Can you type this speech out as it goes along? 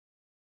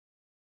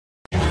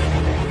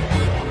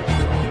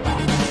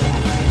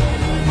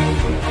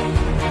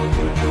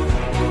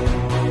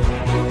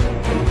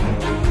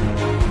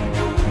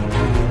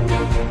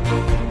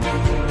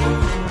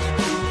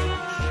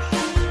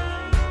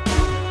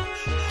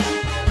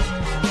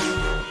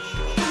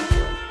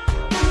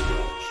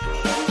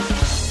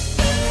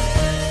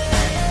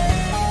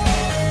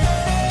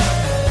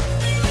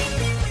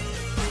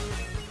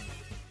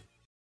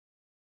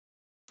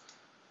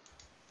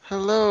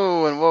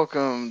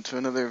to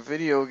another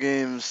Video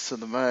Games to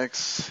the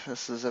Max.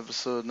 This is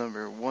episode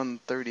number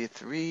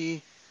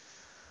 133,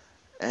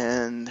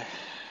 and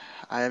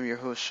I am your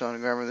host, Sean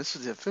and Marc. This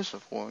is the official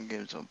Foreign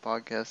Games Zone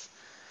podcast.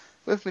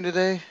 With me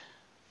today,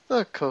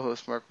 the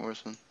co-host, Mark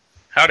Morrison.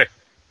 Howdy.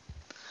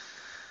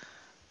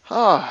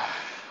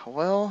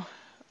 Well,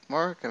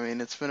 Mark,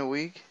 it's been a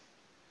week.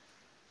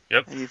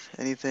 Yep.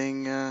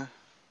 Anything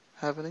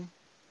happening?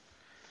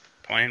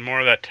 Playing more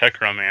of that Tech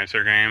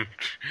Romancer game.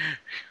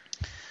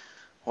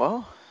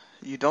 Well,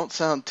 you don't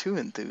sound too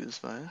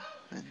enthused by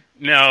it.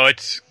 No,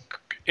 it's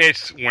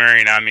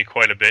wearing on me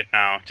quite a bit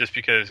now, just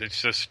because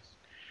there's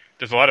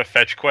a lot of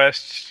fetch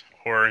quests,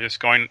 or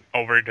just going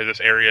over to this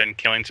area and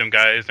killing some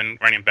guys and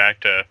running back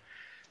to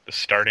the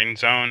starting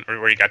zone, or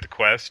where you got the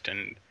quest,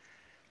 and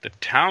the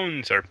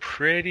towns are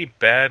pretty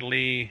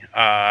badly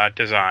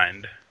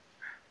designed.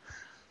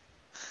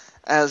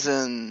 As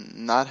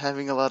in not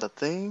having a lot of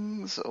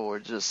things, or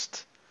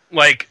just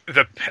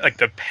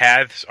the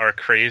paths are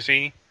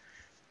crazy.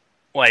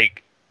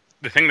 Like,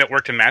 the thing that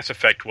worked in Mass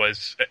Effect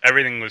was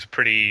everything was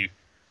pretty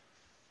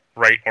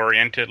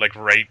right-oriented,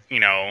 right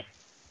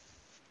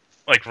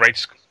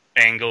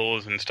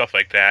angles and stuff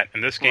like that.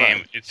 In this game,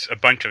 Right. It's a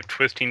bunch of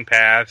twisting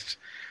paths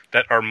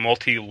that are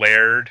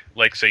multi-layered.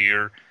 So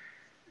you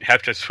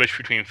have to switch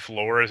between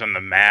floors on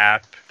the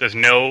map. There's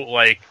no,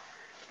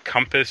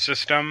 compass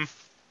system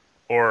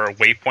or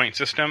waypoint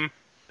system.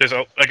 There's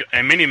a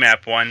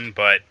mini-map one,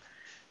 but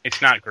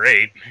it's not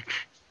great.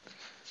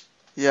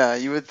 Yeah,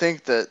 you would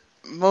think that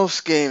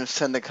most games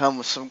tend to come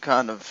with some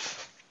kind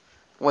of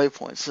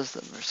waypoint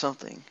system or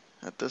something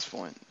at this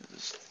point.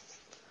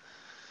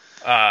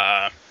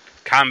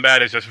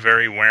 Combat is just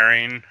very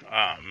wearing.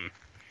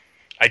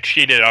 I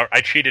cheated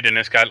and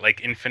it's got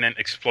infinite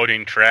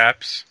exploding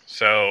traps,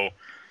 so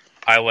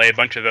I lay a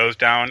bunch of those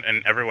down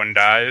and everyone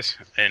dies,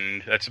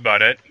 and that's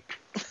about it.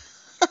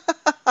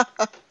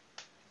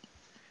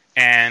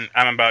 And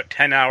I'm about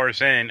 10 hours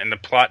in, and the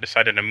plot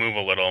decided to move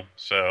a little,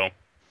 so...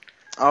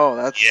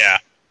 Oh, yeah.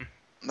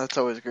 That's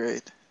always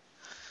great.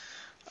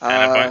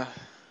 And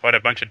bought a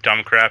bunch of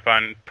dumb crap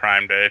on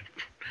Prime Day.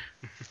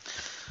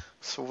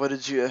 So what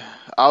did you...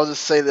 I'll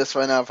just say this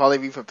right now. I'll probably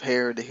be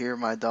prepared to hear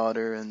my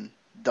daughter and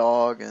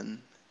dog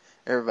and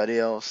everybody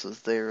else as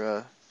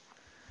they're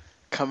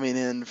coming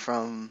in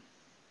from...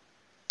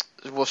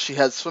 Well, she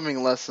had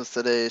swimming lessons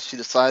today. She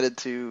decided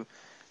to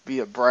be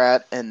a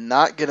brat and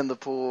not get in the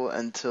pool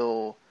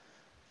until...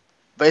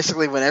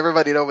 Basically, when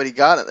everybody had already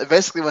got it...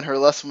 Basically, when her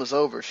lesson was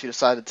over, she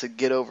decided to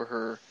get over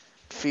her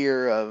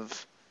fear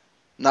of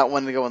not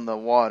wanting to go in the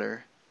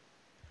water.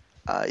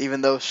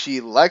 Even though she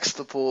likes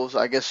the pools,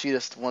 I guess she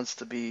just wants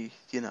to be,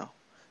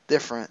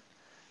 different.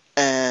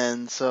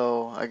 And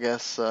so I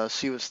guess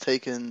she was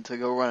taken to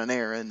go run an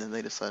errand, and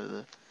they decided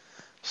to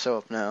show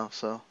up now.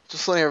 So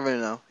just letting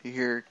everybody know, you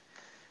hear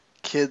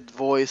kid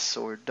voice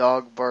or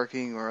dog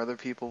barking or other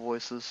people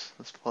voices,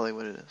 that's probably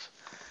what it is.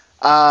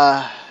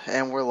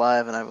 And we're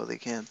live, and I really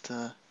can't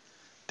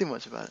do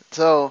much about it.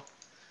 So,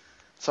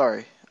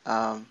 sorry.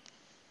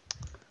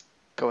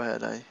 Go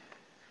ahead.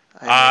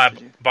 I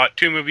bought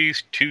 2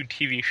 movies, 2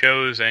 TV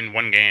shows, and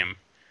 1 game.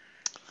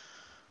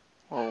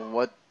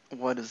 Well,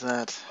 what is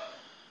that?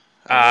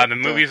 The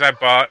movies I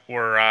bought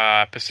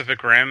were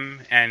Pacific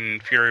Rim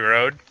and Fury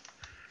Road.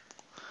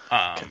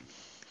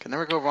 Can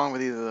never go wrong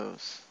with either of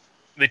those.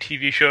 The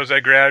TV shows I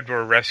grabbed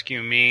were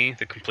Rescue Me,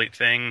 The Complete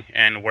Thing,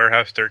 and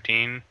Warehouse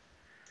 13.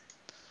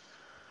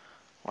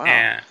 Wow.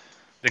 And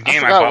the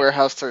game I forgot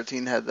Warehouse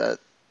 13 had that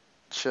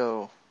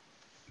show.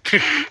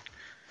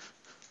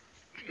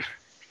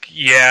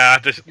 Yeah,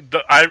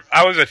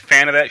 I was a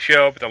fan of that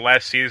show, but the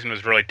last season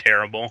was really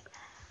terrible.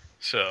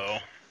 So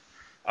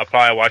I'll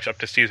probably watch up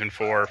to season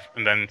 4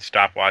 and then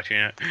stop watching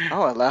it.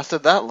 Oh, it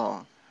lasted that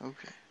long.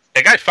 Okay.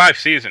 It got 5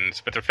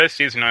 seasons, but the 5th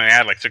season only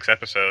had 6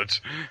 episodes.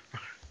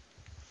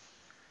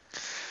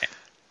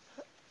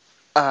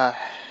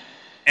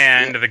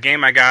 And the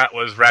game I got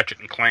was Ratchet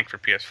and Clank for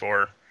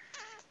PS4,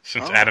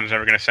 since Adam's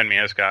never going to send me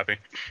his copy.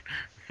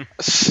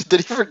 Did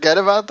he forget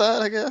about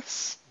that, I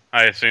guess?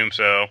 I assume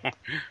so.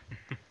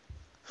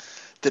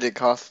 Did it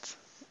cost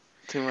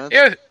too much?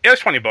 Yeah, it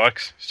was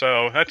 $20,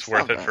 so that's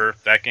worth it for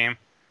that game.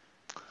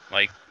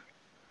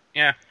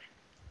 Yeah.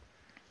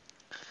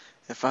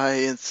 If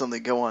I instantly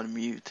go on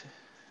mute,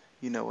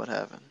 you know what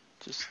happened.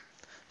 Just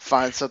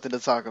find something to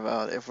talk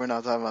about if we're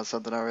not talking about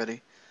something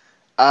already.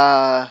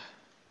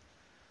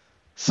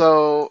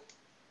 So,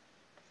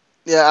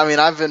 yeah,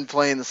 I've been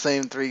playing the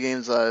same 3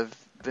 games I've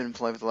been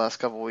playing for the last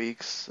couple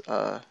weeks.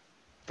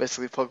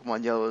 Basically,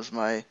 Pokemon Yellow is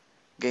my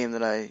game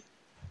that I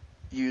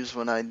use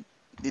when I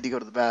need to go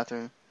to the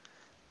bathroom.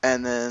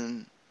 And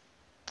then,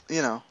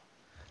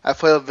 I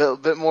played a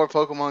bit more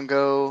Pokemon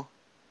Go.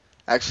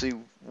 Actually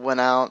went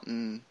out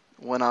and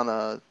went on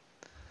a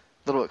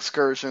little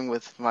excursion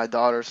with my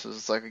daughter, so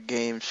it's like a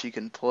game she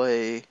can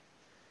play.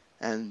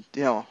 And,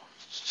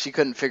 she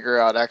couldn't figure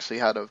out actually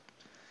how to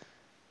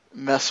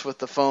mess with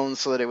the phone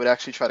so that it would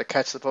actually try to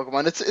catch the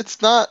Pokemon.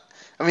 It's not...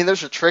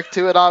 there's a trick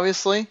to it,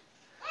 obviously.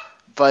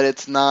 but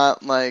it's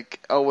not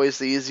like always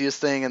the easiest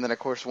thing. And then of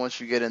course once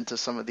you get into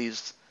some of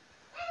these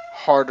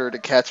harder to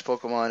catch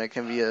Pokemon, it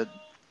can be a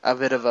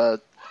bit of a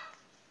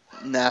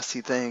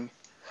nasty thing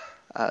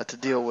to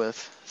deal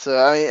with. So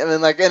I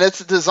mean, like, and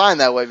it's designed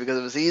that way because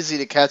it was easy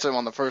to catch them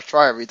on the first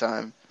try every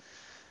time.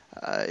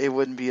 It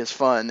wouldn't be as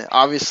fun.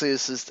 Obviously,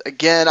 this is,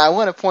 again, I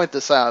want to point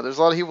this out. There's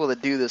a lot of people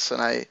that do this,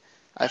 and I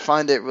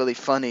find it really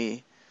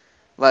funny.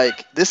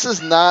 Like, this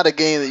is not a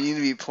game that you need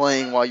to be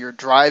playing while you're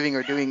driving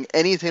or doing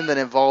anything that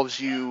involves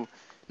you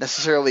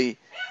necessarily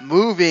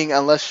moving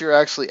unless you're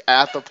actually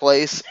at the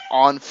place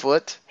on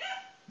foot,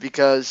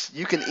 because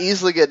you can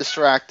easily get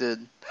distracted.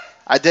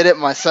 I did it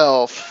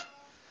myself,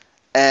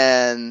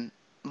 and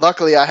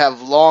luckily I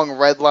have long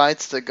red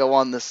lights that go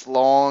on this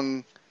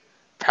long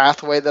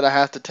pathway that I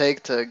have to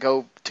take to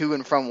go to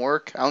and from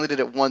work. I only did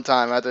it one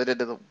time. After I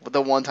did it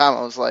the one time,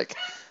 I was like,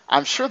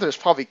 I'm sure there's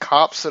probably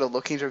cops that are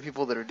looking for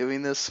people that are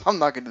doing this. I'm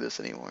not going to do this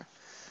anymore.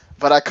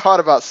 But I caught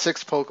about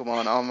 6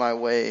 Pokemon on my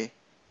way,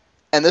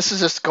 and this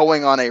is just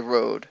going on a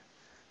road.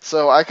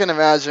 So I can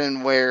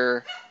imagine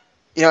where,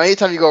 you know,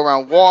 anytime you go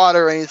around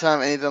water,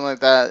 anytime anything like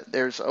that,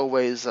 there's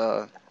always,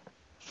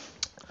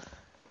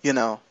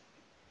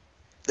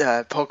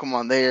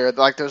 Pokemon there.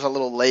 Like, there's a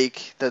little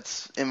lake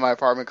that's in my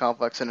apartment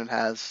complex, and it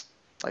has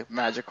like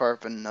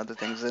Magikarp and other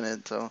things in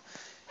it. So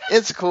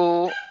it's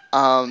cool.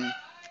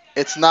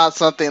 It's not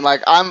something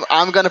like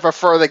I'm gonna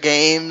prefer the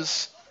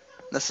games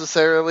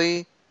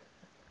necessarily.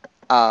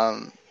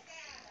 Like,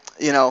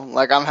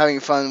 I'm having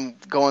fun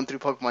going through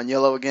Pokemon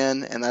Yellow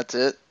again, and that's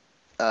it.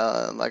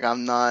 Like,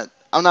 I'm not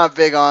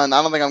big on.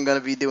 I don't think I'm gonna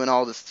be doing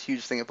all this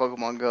huge thing at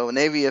Pokemon Go.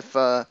 Maybe if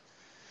I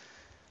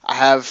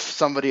have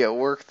somebody at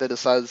work that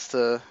decides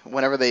to,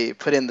 whenever they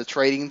put in the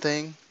trading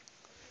thing,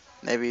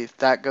 maybe if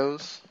that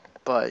goes.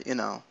 But,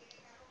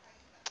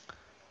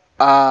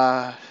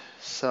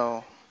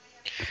 so.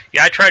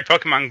 Yeah, I tried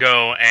Pokemon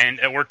Go, and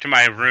it worked in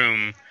my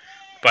room,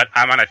 but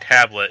I'm on a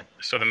tablet,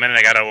 so the minute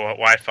I got a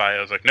Wi-Fi, I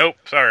was like, nope,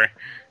 sorry.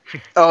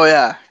 Oh,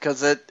 yeah,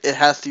 because it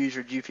has to use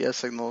your GPS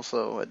signal,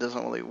 so it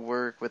doesn't really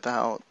work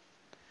without.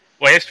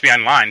 Well, it has to be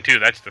online, too,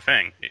 that's the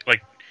thing.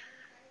 Like,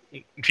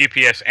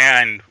 GPS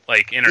and,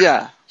 like, internet.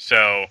 Yeah.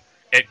 So,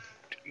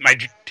 my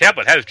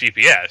tablet has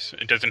GPS.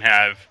 It doesn't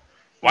have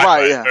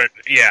Wi-Fi. Right,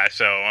 yeah.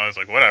 So I was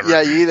like, whatever.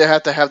 Yeah, you either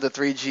have to have the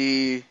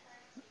 3G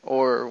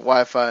or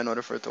Wi-Fi in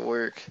order for it to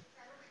work.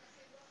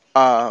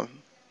 Also,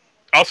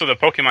 the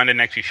Pokemon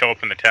didn't actually show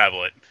up in the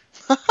tablet.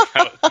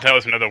 that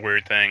was another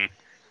weird thing.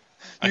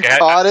 Like, you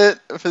caught it?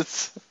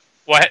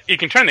 Well, you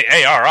can turn the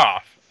AR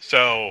off.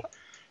 So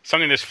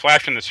something just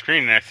flashed on the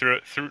screen, and I threw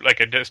it through,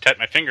 like, I just tapped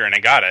my finger, and I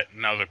got it.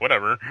 And I was like,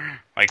 whatever.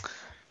 Like,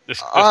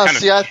 this kind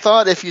of... I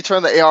thought if you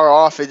turn the AR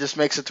off, it just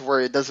makes it to where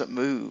it doesn't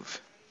move.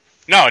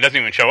 No, it doesn't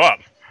even show up.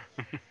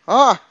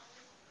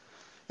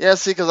 Yeah,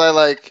 see,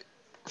 because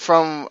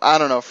from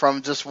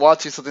just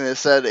watching something that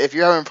said, if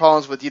you're having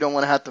problems with, you don't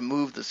want to have to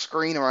move the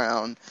screen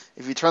around,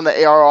 if you turn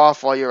the AR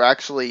off while you're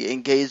actually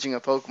engaging a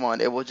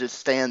Pokemon, it will just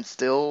stand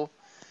still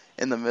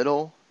in the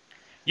middle.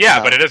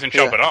 Yeah, but it doesn't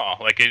show up at all.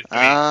 Like,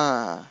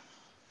 yeah,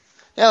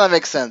 that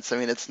makes sense. I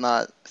mean, it's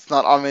not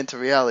augmented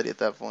reality at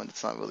that point.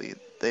 It's not really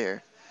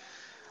there.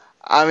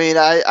 I mean,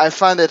 I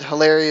find it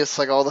hilarious,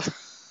 like, all the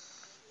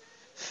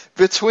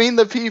between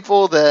the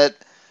people that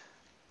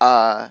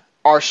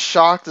are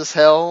shocked as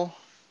hell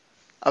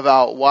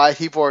about why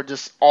people are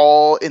just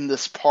all in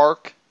this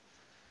park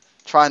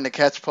trying to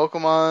catch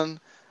Pokemon,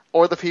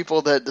 or the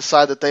people that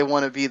decide that they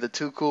want to be the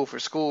too cool for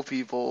school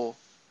people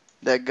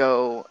that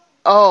go,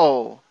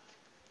 oh,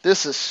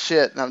 this is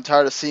shit, and I'm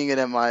tired of seeing it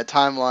in my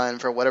timeline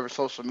for whatever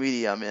social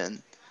media I'm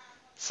in.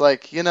 It's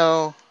like, you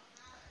don't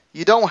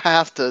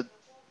have to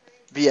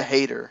be a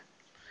hater.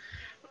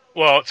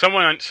 Well,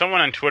 someone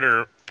on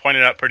Twitter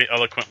pointed out pretty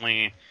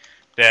eloquently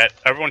that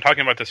everyone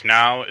talking about this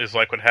now is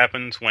like what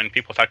happens when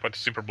people talk about the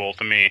Super Bowl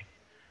to me,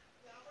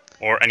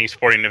 or any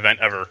sporting event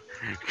ever.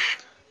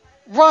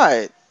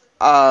 Right.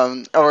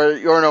 Or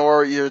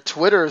your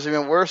Twitter is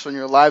even worse when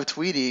you're live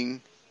tweeting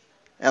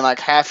and like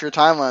half your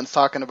timeline's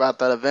talking about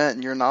that event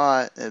and you're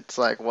not. It's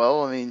like,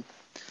 well, I mean,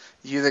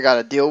 you either got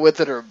to deal with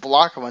it or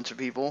block a bunch of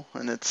people,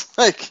 and it's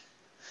like,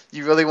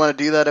 you really want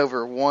to do that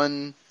over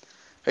one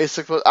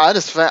Facebook post?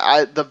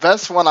 The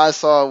best one I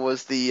saw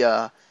was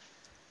the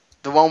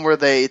one where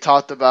they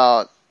talked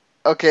about,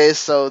 okay,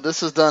 so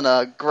this has done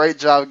a great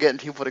job getting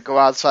people to go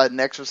outside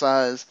and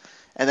exercise,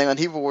 and then when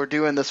people were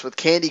doing this with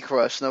Candy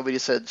Crush, nobody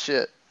said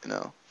shit,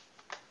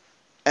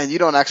 And you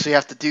don't actually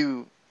have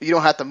to you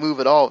don't have to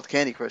move at all with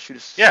Candy Crush. You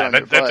just that's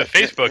a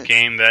Facebook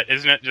game that,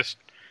 isn't it just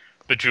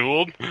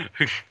Bejeweled?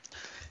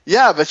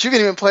 Yeah, but you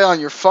can even play on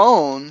your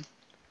phone,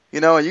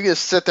 and you can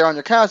just sit there on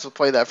your couch and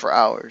play that for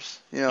hours.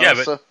 Yeah,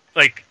 but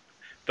like,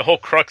 the whole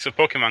crux of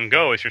Pokemon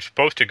Go is you're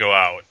supposed to go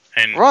out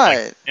and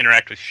like,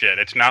 interact with shit.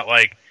 It's not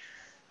like,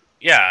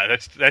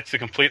 that's the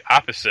complete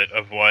opposite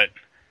of what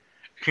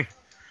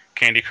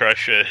Candy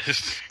Crush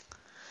is.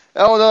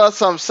 Oh no, that's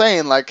what I'm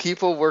saying. Like,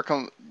 people were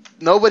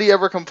nobody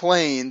ever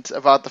complained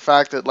about the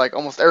fact that, like,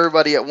 almost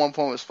everybody at one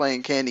point was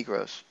playing Candy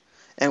Crush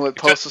and would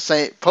post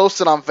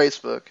it on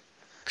Facebook.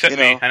 Except You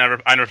me, know,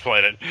 I never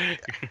played it.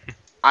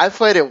 I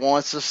played it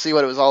once just to see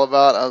what it was all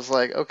about. I was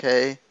like,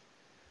 okay,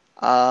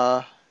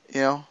 uh,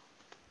 you know,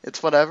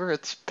 it's whatever.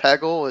 It's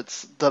Peggle.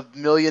 It's the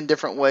million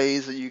different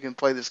ways that you can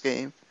play this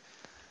game.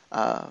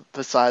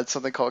 Besides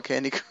something called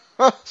Candy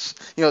Crush,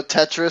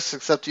 Tetris,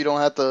 except you don't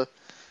have to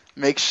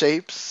make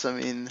shapes. I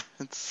mean,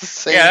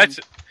 it's the Yeah,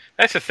 same.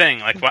 that's the thing.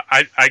 Like,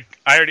 I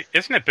already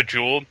isn't it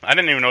Bejeweled? I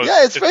didn't even know.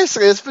 Yeah,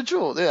 it's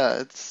Bejeweled.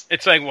 Yeah,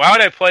 It's like, why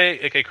would I play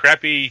like a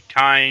crappy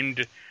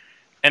timed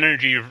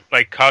energy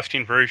like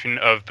costing version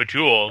of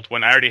Bejeweled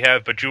when I already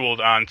have Bejeweled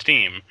on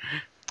Steam?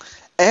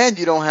 and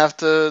you don't have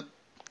to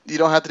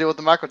deal with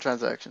the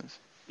microtransactions.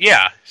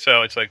 Yeah,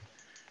 so it's like,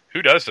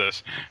 who does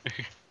this?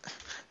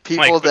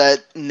 People Like,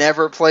 that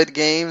never played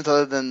games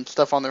other than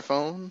stuff on their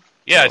phone.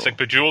 yeah, it's So like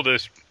Bejeweled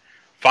is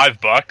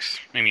 $5.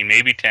 I mean,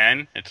 maybe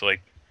 10. It's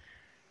like,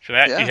 for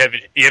that yeah,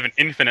 you have an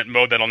infinite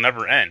mode that'll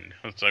never end.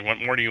 It's like, what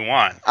more do you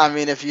want? I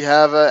mean, if you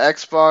have a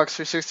Xbox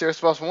 360 or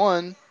Xbox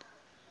One,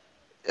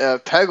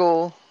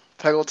 Peggle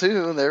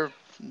 2,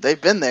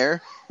 they've been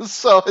there,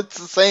 so it's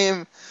the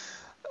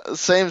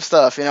same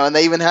stuff, And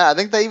I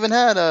think they even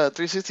had a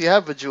 360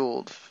 have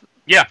Bejeweled.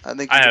 Yeah, I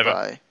think you I could have it.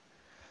 buy.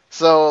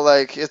 So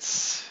like it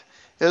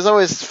was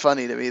always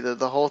funny to me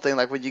the whole thing,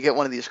 like when you get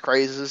one of these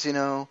crazes,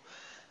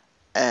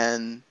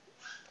 and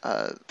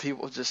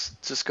people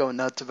just go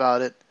nuts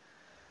about it.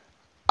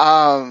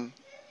 Um,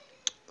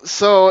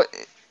 so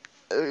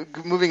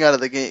moving out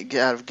of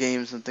out of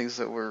games and things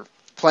that we're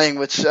playing,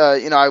 which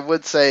I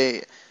would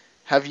say,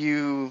 have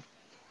you?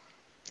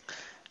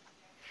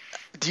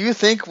 Do you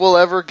think we'll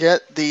ever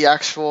get the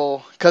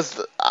actual? Because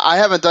I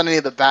haven't done any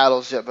of the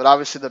battles yet, but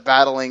obviously the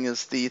battling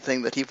is the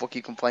thing that people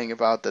keep complaining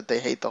about. That they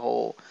hate the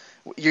whole.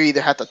 You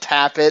either have to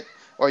tap it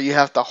or you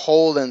have to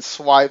hold and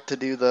swipe to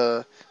do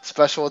the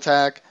special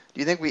attack.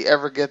 Do you think we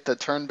ever get the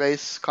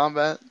turn-based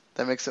combat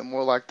that makes it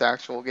more like the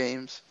actual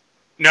games?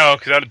 No,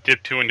 because I'd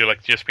dip too into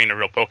like just being a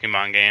real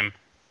Pokemon game.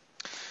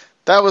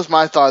 That was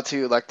my thought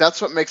too. Like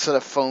that's what makes it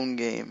a phone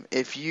game.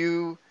 If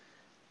you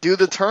do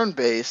the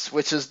turn-based,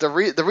 which is the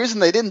reason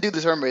they didn't do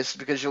the turn-based is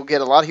because you'll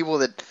get a lot of people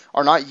that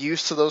are not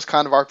used to those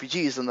kind of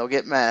RPGs, and they'll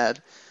get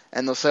mad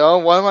and they'll say, "Oh,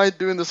 why am I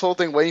doing this whole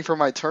thing waiting for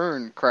my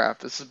turn? Crap,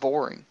 this is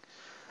boring."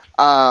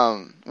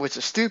 Which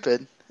is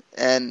stupid.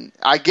 And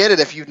I get it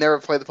if you've never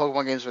played the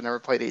Pokemon games or never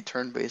played a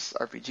turn-based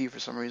RPG for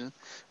some reason.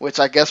 Which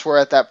I guess we're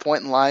at that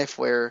point in life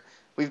where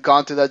we've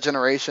gone through that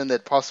generation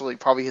that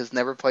probably has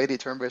never played a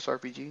turn-based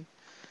RPG.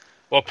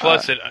 Well,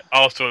 plus it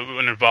also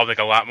would involve like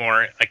a lot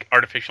more like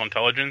artificial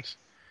intelligence.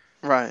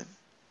 Right.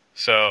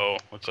 So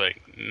it's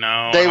like,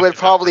 no. They would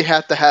probably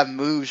have to have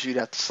moves you'd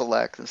have to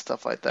select and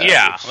stuff like that.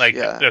 Yeah, which, like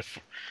yeah.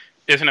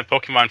 Isn't it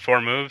Pokemon 4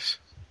 moves?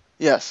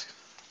 Yes.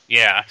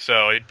 Yeah,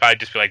 so it'd probably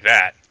just be like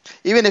that.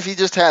 Even if you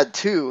just had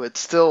two, it's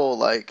still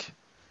like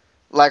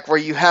where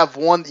you have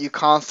one that you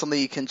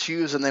constantly can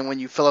choose, and then when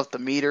you fill up the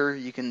meter,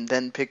 you can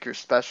then pick your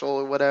special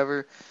or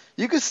whatever.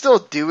 You could still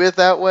do it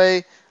that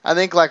way. I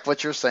think like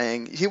what you're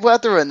saying, you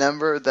have to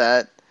remember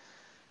that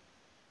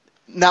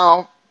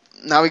now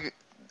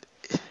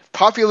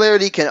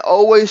popularity can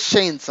always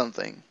change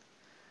something.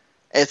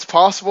 It's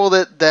possible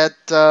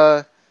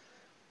that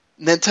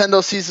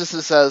Nintendo sees this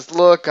and says,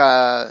 "Look,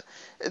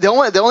 the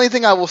only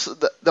thing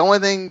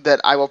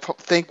that I will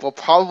think will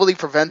probably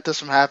prevent this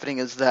from happening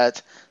is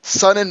that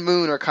Sun and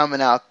Moon are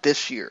coming out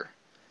this year,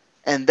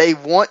 and they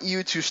want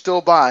you to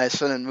still buy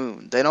Sun and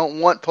Moon. They don't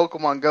want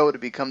Pokemon Go to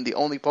become the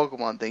only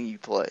Pokemon thing you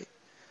play.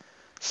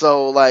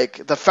 So,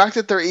 like, the fact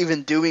that they're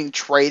even doing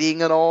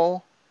trading at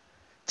all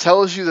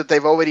tells you that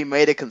they've already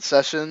made a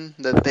concession,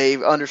 that they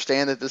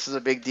understand that this is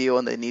a big deal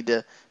and they need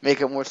to make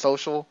it more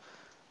social.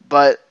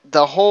 But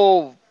the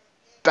whole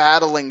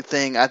battling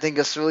thing, I think,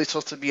 is really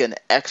supposed to be an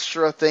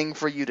extra thing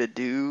for you to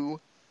do,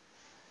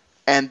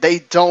 and they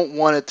don't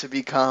want it to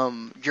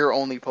become your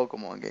only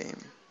Pokemon game.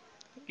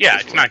 Yeah,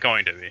 it's not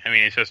going to be. I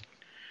mean, it's just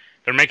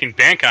they're making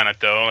bank on it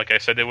though, like I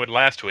said they would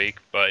last week.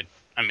 But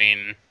I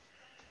mean,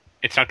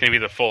 it's not going to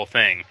be the full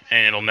thing,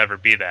 and it'll never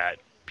be that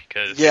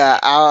because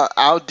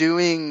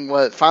outdoing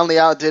what finally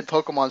outdid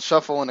Pokemon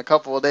Shuffle in a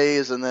couple of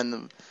days, and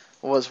then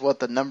was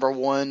the number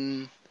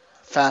one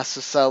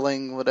fastest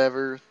selling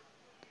whatever.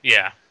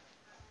 Yeah.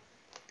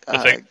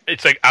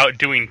 It's like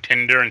outdoing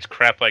Tinder and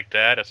crap like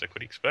that. It's like, what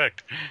do you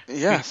expect?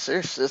 Yeah,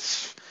 seriously,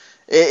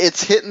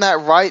 it's hitting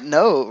that right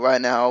note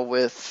right now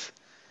with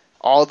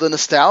all the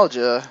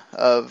nostalgia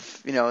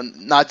of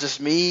not just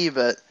me,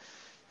 but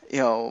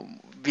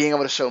being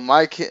able to show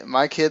my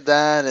kid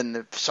that,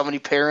 and so many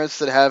parents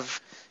that have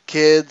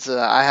kids.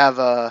 I have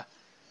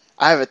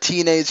a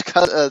teenage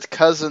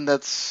cousin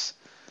that's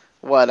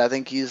I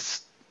think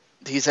he's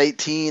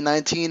 18,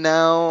 19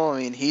 now. I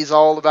mean, he's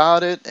all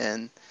about it,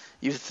 and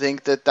you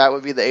think that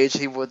would be the age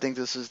he would think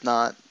this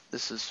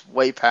is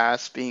way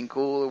past being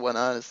cool or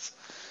whatnot.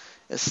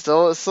 It's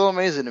still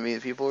amazing to me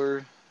that people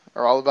are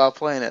all about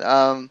playing it.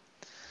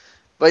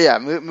 But yeah,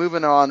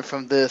 moving on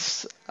from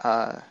this,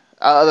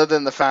 other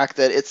than the fact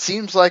that it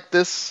seems like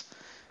this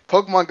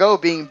Pokemon Go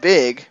being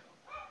big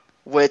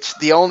which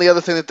the only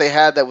other thing that they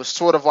had that was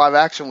sort of live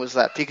action was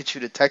that Pikachu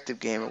Detective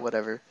game or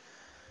whatever.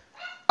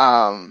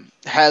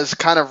 Has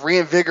kind of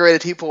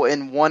reinvigorated people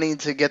in wanting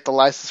to get the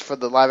license for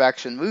the live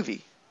action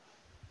movie.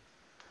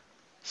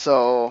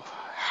 So,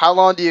 how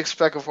long do you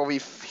expect before we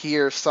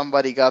hear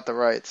somebody got the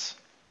rights?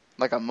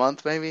 Like a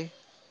month, maybe?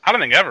 I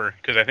don't think ever,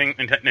 because I think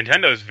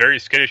Nintendo is very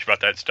skittish about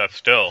that stuff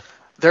still.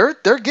 They're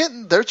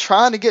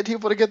trying to get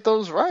people to get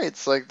those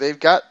rights. Like, they've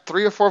got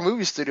 3 or 4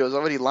 movie studios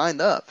already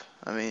lined up.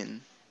 I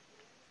mean,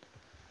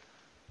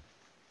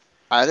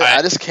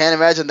 I just can't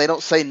imagine they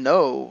don't say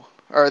no,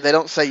 or they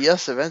don't say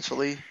yes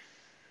eventually.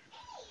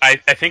 I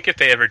think if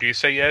they ever do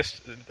say yes,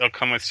 they'll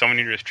come with so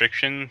many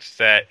restrictions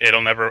that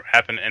it'll never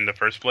happen in the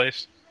first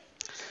place.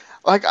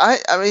 Like, I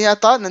mean, I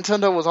thought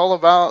Nintendo was all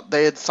about,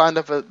 they had signed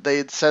up, they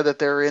had said that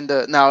they were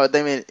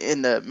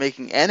into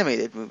making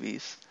animated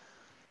movies.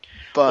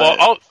 But,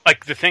 well,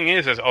 like, the thing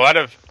is a lot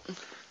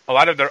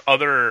of their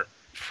other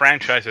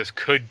franchises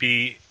could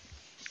be,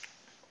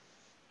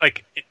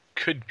 like, it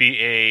could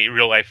be a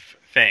real life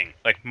thing.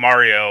 Like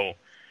Mario,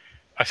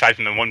 aside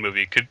from the one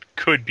movie,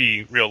 could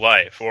be real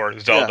life, or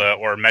Zelda,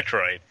 or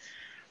Metroid.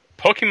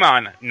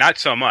 Pokemon, not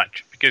so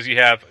much, because you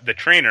have the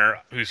trainer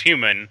who's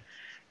human,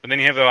 but then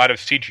you have a lot of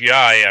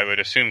CGI, I would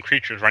assume,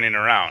 creatures running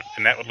around,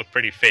 and that would look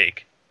pretty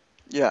fake.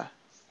 Yeah.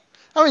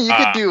 I mean, you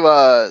could do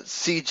a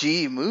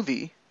CG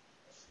movie.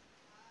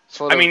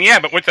 I mean, yeah,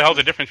 but what the hell's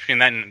the difference between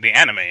that and the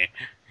anime?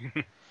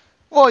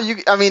 Well,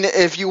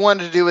 if you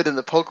wanted to do it in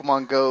the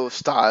Pokemon Go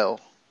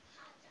style,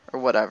 or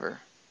whatever,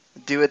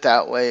 do it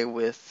that way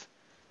with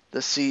the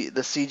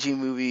CG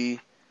movie,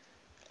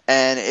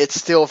 and it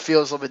still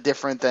feels a little bit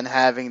different than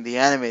having the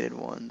animated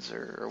ones,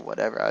 or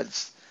whatever.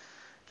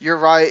 You're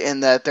right in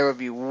that there would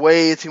be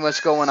way too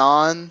much going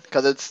on,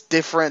 because it's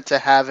different to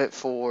have it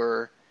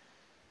for,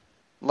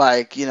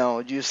 like,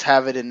 you just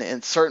have it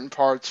in certain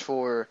parts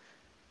for,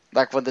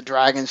 like, when the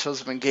dragon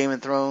shows up in Game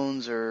of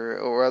Thrones,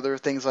 or other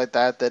things like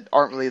that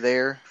aren't really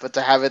there. But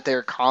to have it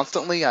there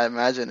constantly, I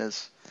imagine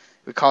it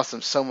would cost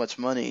them so much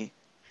money.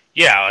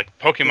 Yeah, like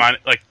Pokemon,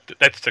 like,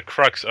 that's the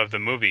crux of the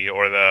movie,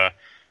 or the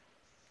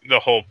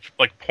whole,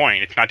 like,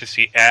 point. It's not to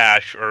see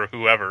Ash or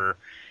whoever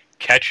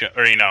catch,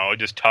 or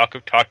just talk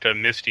to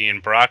Misty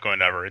and Brock or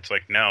whatever. It's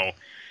like, no,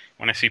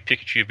 when I see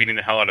Pikachu beating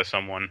the hell out of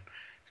someone.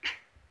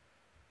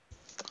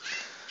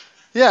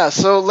 Yeah,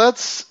 so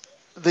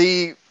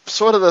the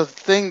sort of the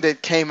thing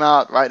that came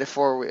out right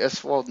before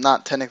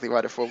not technically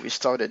right before we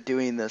started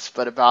doing this,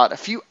 but about a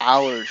few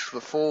hours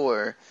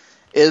before,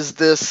 is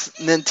this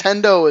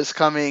Nintendo is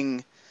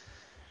coming.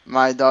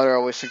 My daughter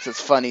always thinks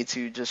it's funny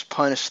to just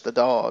punish the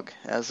dog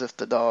as if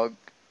the dog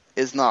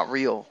is not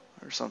real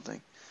or something.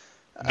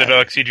 The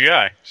dog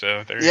CGI,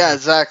 so there you go.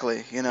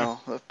 Exactly.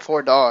 The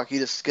poor dog, he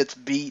just gets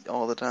beat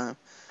all the time.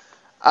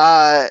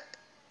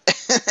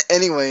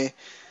 Anyway,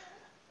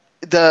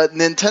 the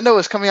Nintendo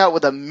is coming out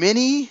with a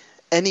Mini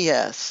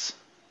NES,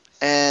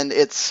 and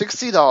it's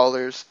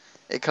 $60.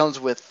 It comes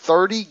with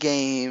 30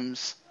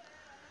 games.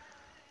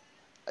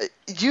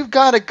 You've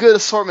got a good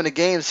assortment of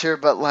games here,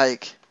 but,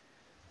 like,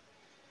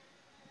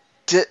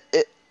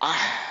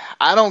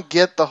 I don't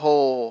get the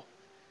whole,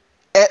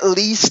 at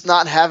least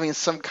not having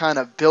some kind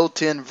of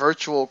built-in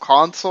virtual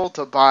console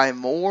to buy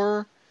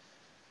more,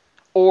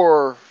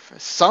 or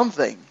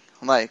something.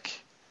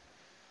 Like,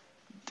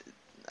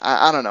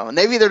 I don't know.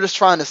 Maybe they're just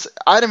trying to,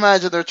 I'd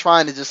imagine they're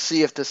trying to just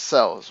see if this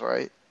sells,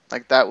 right?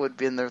 Like, that would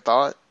be in their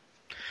thought.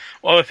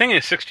 Well, the thing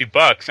is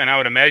 $60, and I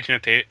would imagine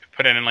if they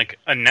put it in, like,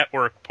 a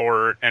network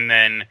port, and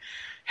then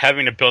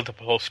having to build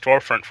up a whole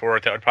storefront for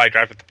it, that would probably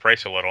drive up the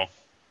price a little.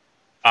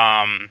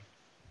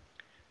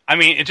 I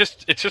mean,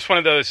 it's just one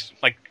of those,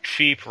 like,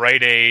 cheap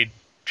Rite Aid,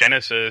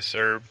 Genesis,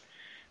 or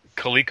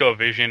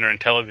ColecoVision, or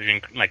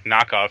Intellivision, like,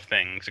 knockoff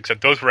things. Except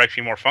those were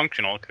actually more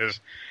functional, because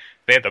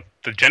they had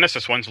the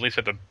Genesis ones at least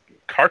had the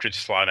cartridge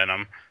slot in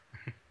them.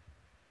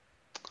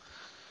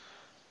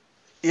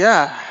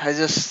 Yeah, I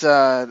just,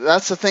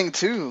 that's the thing,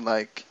 too.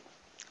 Like,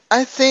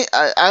 I think,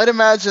 I'd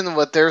imagine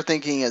what they're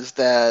thinking is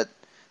that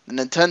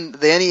the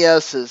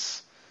NES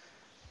is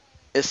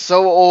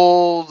so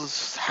old.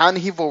 How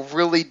many people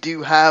really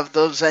do have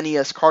those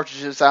NES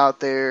cartridges out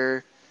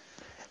there?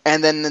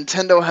 And then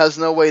Nintendo has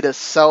no way to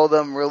sell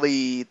them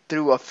really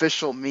through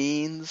official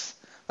means.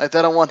 Like,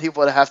 they don't want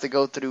people to have to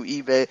go through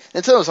eBay.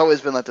 Nintendo's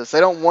always been like this. They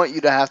don't want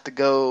you to have to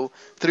go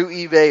through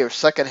eBay or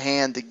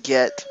secondhand to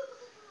get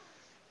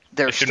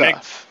their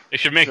stuff. They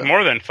should make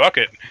more than fuck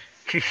it.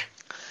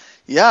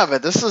 Yeah,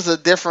 but this is the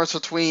difference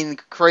between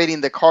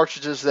creating the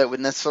cartridges that would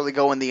necessarily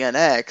go in the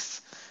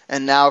NX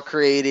and now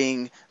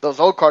creating those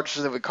old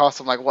cartridges that would cost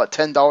them, like, what,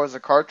 $10 a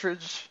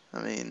cartridge?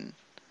 I mean,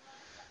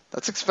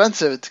 that's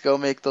expensive to go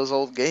make those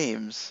old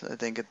games, I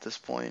think, at this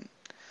point.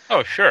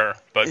 Oh, sure,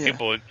 but yeah.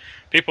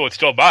 people would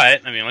still buy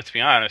it. I mean, let's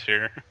be honest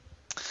here.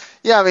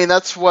 Yeah, I mean,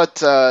 that's what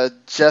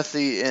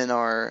Jesse in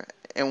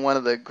one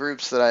of the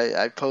groups that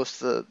I post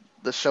the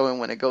show in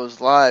when it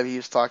goes live, he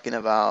was talking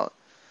about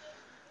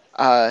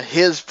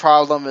his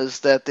problem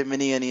is that the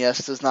Mini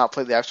NES does not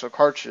play the actual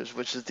cartridges,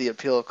 which is the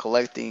appeal of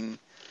collecting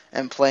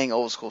and playing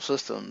old school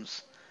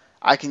systems.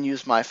 I can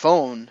use my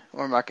phone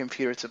or my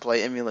computer to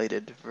play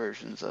emulated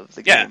versions of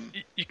the Yeah, game.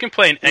 you can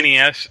play an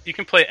NES. You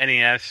can play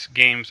NES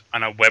games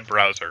on a web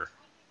browser.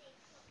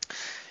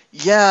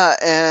 Yeah,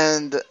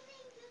 and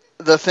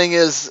the thing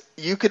is,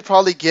 you could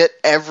probably get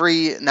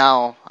every...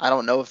 Now, I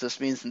don't know if this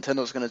means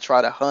Nintendo's going to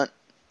try to hunt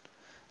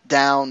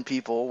down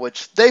people,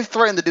 which they've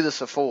threatened to do this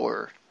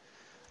before,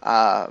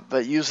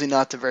 but usually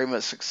not to very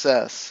much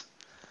success.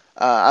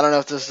 I don't know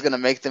if this is going to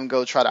make them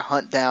go try to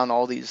hunt down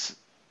all these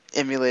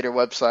emulator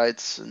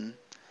websites and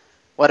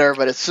whatever,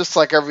 but it's just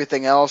like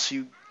everything else.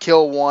 You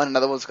kill one,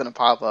 another one's going to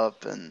pop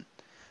up, and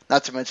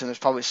not to mention there's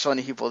probably so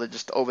many people that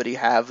just already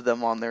have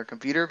them on their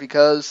computer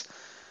because...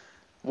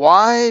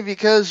 Why?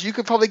 Because you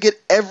could probably get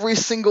every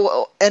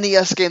single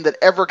NES game that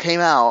ever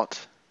came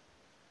out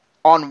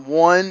on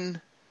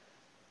one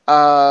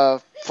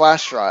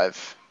flash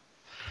drive.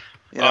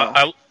 You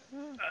know?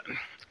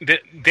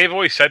 They've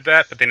always said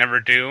that, but they never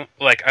do.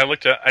 Like I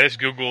just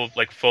googled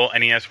like full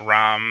NES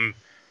ROM,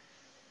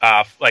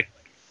 like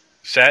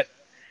set,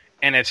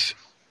 and it's.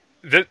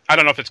 I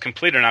don't know if it's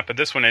complete or not, but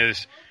this one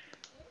is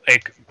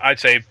like I'd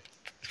say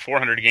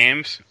 400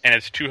 games, and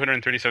it's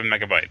 237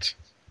 megabytes.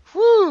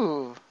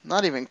 Whew,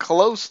 not even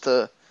close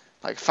to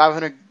like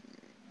 500,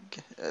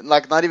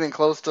 like not even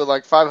close to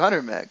like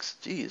 500 megs.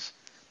 Jeez,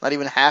 not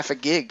even half a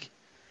gig.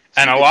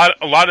 So and a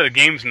lot of the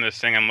games in this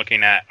thing I'm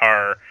looking at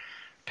are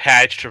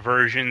patched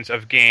versions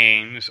of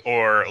games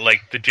or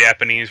like the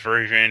Japanese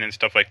version and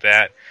stuff like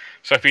that.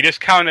 So if you just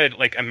counted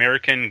like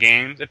American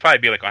games, it'd probably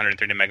be like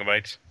 130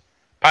 megabytes.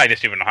 Probably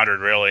just even 100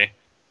 really.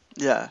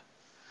 Yeah.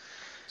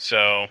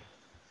 So,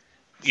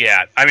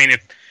 yeah, I mean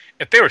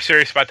if they were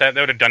serious about that, they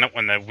would have done it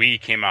when the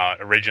Wii came out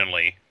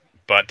originally,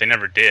 but they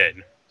never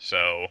did.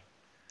 So,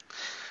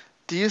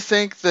 do you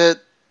think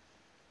that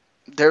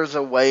there's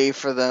a way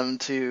for them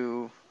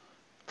to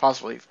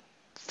possibly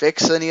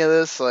fix any of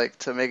this, like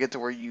to make it to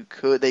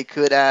where they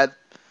could add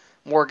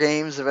more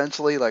games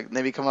eventually, like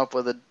maybe come up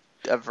with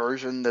a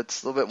version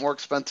that's a little bit more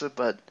expensive,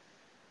 but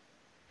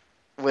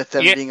with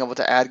them being able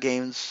to add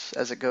games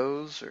as it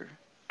goes? Or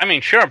I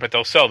mean, sure, but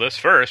they'll sell this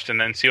first and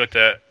then see what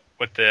the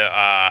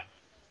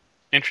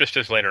interest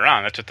is later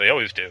on. That's what they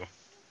always do.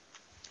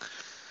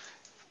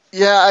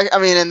 Yeah, I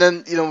mean, and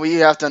then we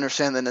have to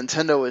understand that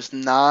Nintendo is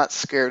not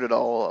scared at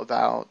all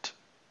about.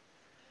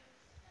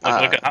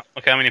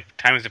 Look how many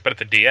times they put up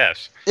the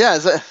DS. Yeah,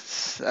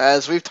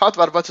 as we've talked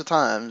about a bunch of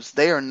times,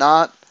 they are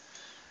not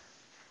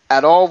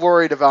at all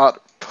worried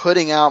about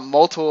putting out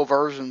multiple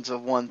versions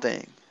of one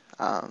thing.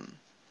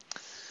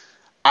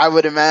 I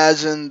would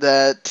imagine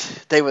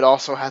that they would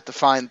also have to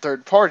find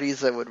third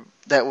parties that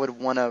would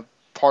want to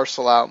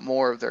parcel out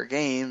more of their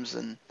games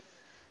and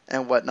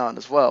whatnot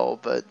as well.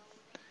 But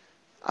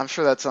I'm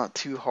sure that's not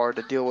too hard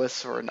to deal with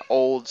for an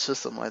old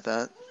system like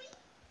that.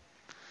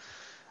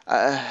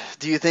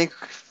 Do you think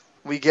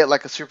we get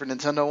like a Super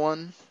Nintendo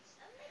one?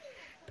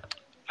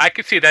 I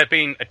could see that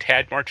being a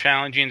tad more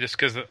challenging just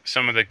because of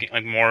some of the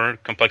like more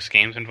complex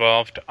games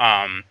involved.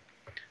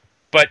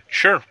 But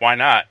sure, why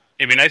not?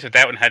 It'd be nice if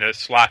that one had a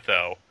slot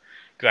though,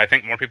 because I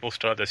think more people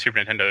still have the Super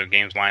Nintendo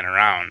games lying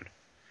around.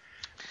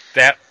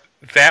 That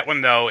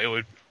one though, it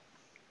would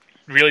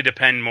really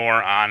depend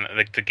more on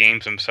like the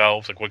games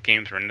themselves, like what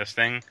games are in this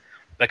thing,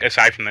 like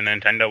aside from the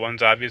Nintendo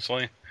ones,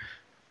 obviously.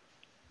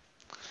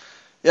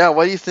 Yeah,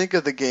 what do you think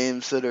of the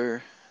games that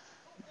are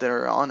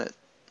on it?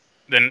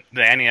 The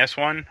NES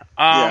one?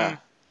 Yeah.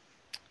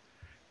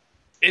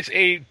 It's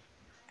a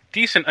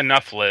decent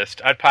enough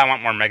list. I'd probably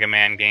want more Mega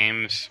Man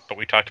games, but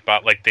we talked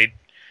about like they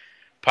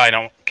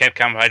probably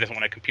Capcom probably doesn't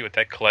want to compete with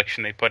that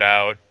collection they put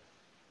out.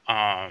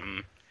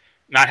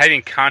 Not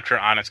having Contra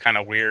on it's kind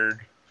of weird.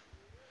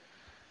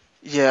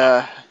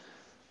 Yeah.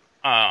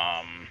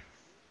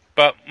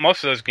 But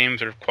most of those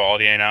games are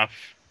quality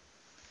enough.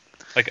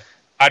 Like,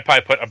 I'd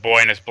probably put A Boy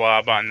and His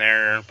Blob on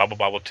there. Bubble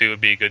Bobble 2 would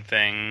be a good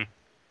thing.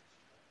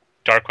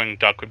 Darkwing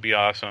Duck would be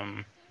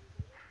awesome.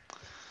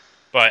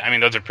 But, I mean,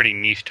 those are pretty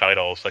niche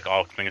titles, like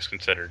all things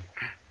considered.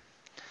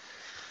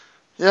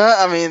 Yeah,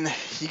 I mean,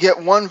 you get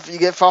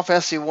Final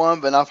Fantasy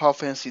 1, but not Final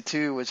Fantasy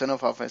 2, which I know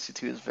Final Fantasy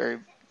 2 is very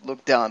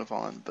looked down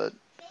upon, but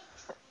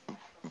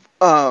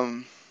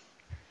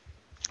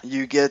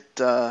you get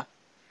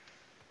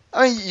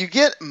you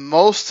get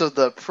most of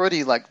the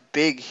pretty like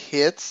big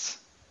hits.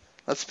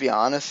 Let's be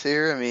honest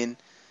here. I mean,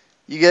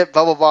 you get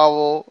Bubble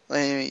Bobble. I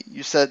mean,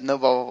 you said no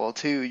Bubble Bobble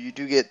 2. You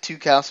do get 2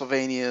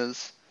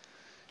 Castlevanias.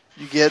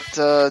 You get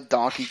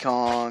Donkey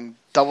Kong,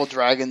 Double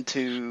Dragon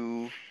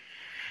 2.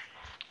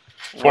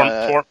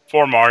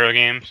 Four Mario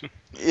games.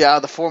 Yeah,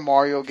 the 4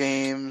 Mario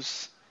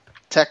games,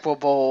 Tecmo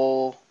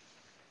Bowl,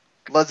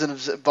 both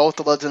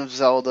the Legend of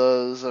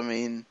Zeldas. I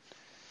mean,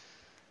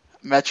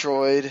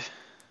 Metroid.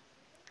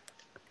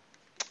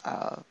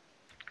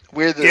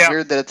 Weird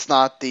that it's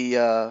not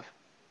the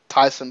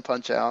Tyson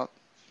Punch Out,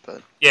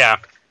 but yeah.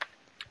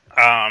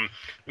 I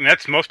mean,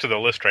 that's most of the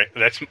list, right?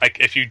 That's like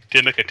if you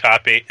did like a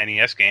top 8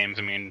 NES games.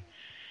 I mean,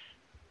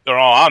 they're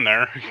all on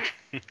there.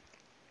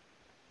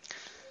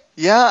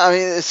 Yeah, I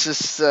mean, it's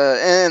just,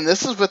 and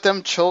this is with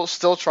them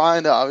still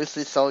trying to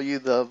obviously sell you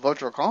the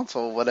virtual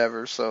console,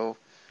 whatever. So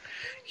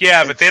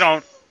Yeah, but they it's,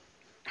 don't.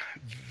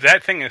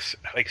 That thing is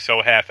like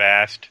so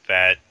half-assed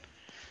that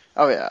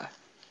oh yeah,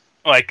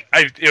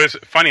 it was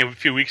funny a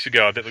few weeks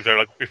ago that they're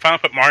like, we finally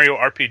put Mario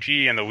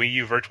RPG in the Wii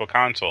U Virtual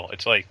Console.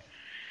 It's like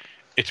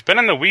it's been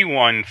on the Wii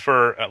one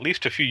for at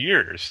least a few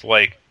years.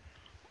 Like,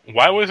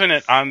 why wasn't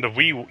it on the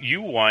Wii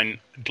U one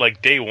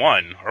like day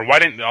one, or why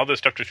didn't all this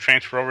stuff just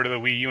transfer over to the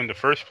Wii U in the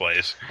first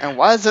place? and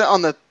why isn't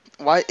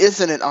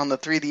it on the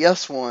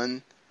 3DS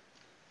one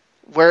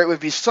where it would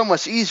be so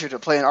much easier to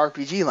play an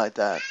RPG like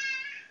that?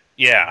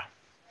 Yeah,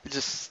 It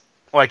just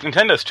like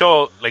Nintendo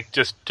still like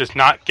just does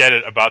not get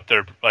it about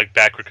their like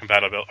backward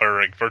compatibility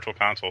or like Virtual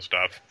Console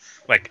stuff,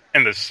 like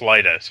in the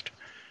slightest.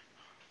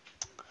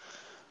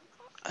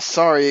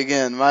 sorry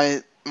again.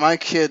 My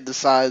kid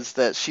decides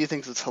that she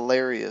thinks it's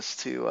hilarious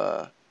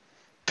to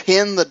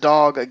pin the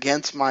dog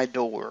against my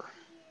door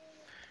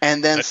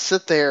and then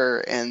sit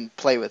there and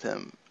play with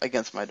him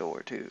against my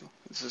door too.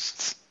 It's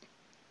just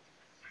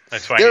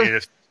That's why you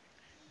just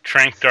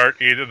trank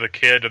dart either the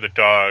kid or the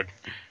dog.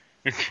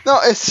 no.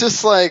 It's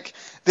just like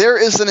there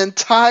is an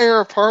entire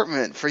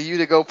apartment for you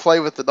to go play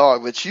with the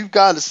dog, but you've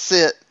got to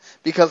sit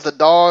because the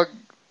dog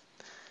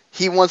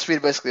he wants me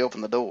to basically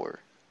open the door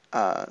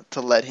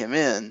to let him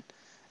in,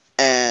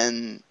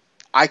 and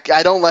I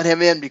don't let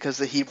him in because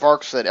he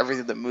barks at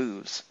everything that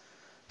moves.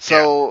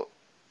 So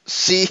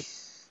she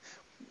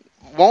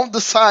won't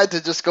decide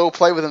to just go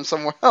play with him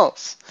somewhere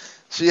else.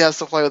 She has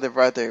to play with him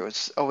right there, which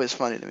is always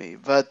funny to me.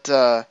 But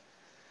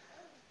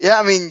yeah,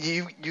 I mean,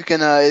 you can.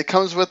 It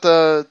comes with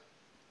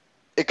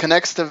it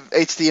connects to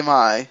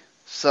HDMI,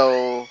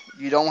 so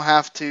you don't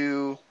have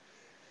to.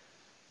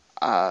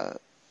 Uh,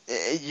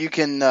 you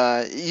can.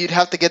 You'd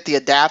have to get the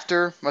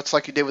adapter, much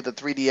like you did with the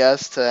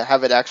 3DS, to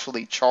have it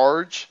actually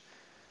charge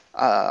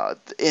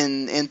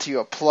into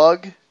a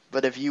plug.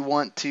 But if you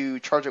want to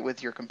charge it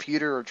with your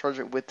computer or charge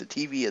it with the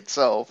TV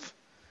itself,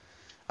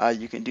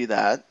 you can do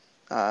that.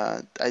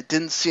 I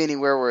didn't see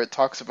anywhere where it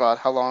talks about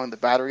how long the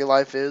battery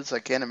life is. I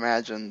can't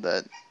imagine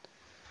that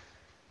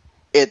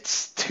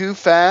it's too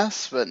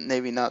fast, but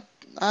maybe not.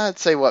 I'd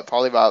say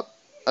probably about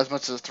as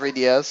much as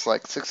 3DS,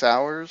 like 6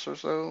 hours or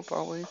so,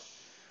 probably.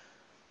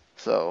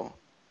 So,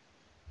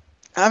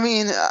 I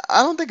mean,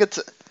 I don't think it's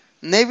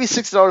maybe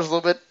 $60 a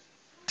little bit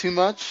too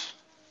much.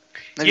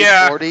 Maybe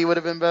 40 would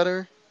have been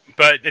better.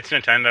 But it's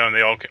Nintendo, and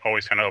they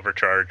always kind of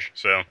overcharge.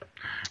 So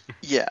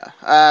yeah,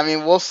 I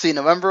mean, we'll see.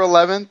 November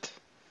 11th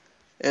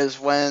is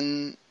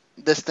when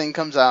this thing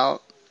comes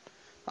out.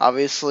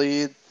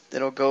 Obviously,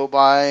 it'll go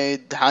by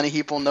how many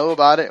people know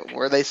about it,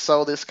 where they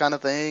sell this kind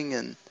of thing,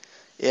 and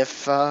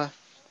if I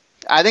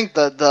think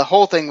the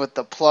whole thing with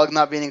the plug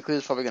not being included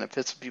is probably going to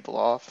piss some people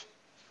off.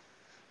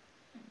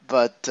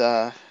 But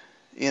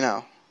you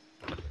know,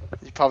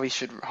 you probably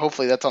should.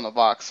 Hopefully, that's on the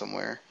box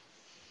somewhere.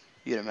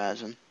 You'd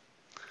imagine.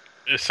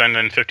 Just send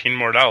in $15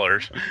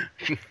 more.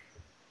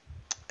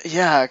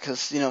 Yeah, because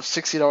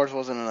 $60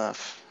 wasn't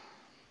enough.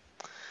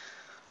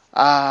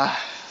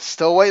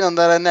 Still waiting on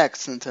that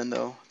NX,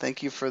 Nintendo.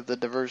 Thank you for the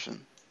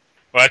diversion.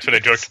 Well, that's what I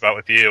joked about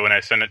with you when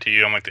I sent it to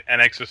you. I'm like, the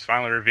NX is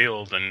finally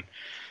revealed, and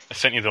I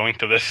sent you the link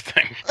to this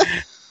thing.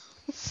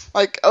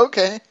 Like,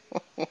 okay,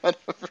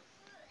 whatever.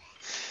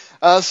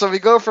 So we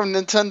go from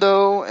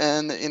Nintendo,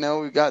 and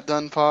we got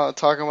done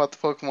talking about the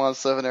Pokemon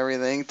stuff and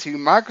everything, to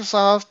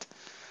Microsoft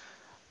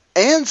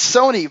and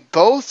Sony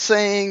both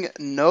saying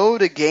no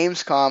to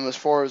Gamescom as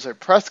far as their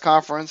press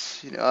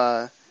conference.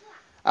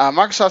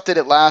 Microsoft did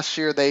it last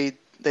year. They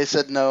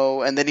said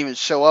no and didn't even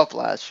show up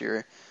last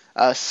year.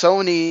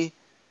 Sony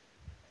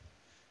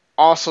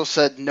also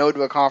said no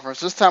to a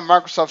conference. This time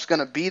Microsoft's going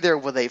to be there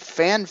with a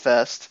fan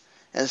fest,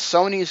 and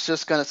Sony's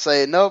just going to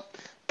say, nope,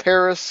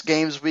 Paris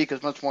Games Week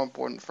is much more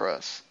important for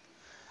us.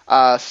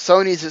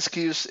 Sony's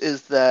excuse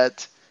is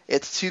that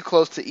it's too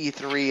close to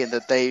E3 and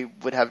that they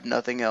would have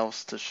nothing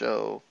else to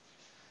show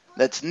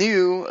that's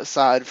new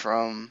aside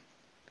from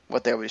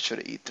what they always showed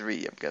at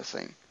E3, I'm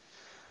guessing.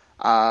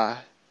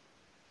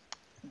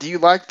 Do you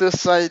like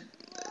this?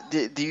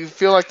 Do you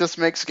feel like this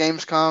makes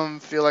Gamescom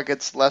feel like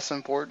it's less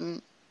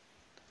important?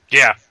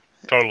 Yeah,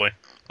 totally.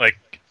 Like,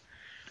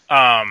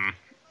 I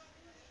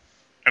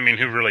mean,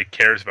 who really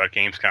cares about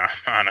Gamescom,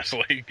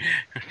 honestly?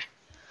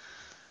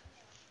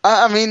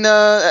 I mean,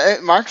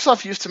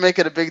 Microsoft used to make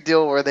it a big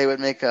deal where they would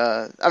make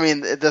a... I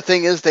mean, the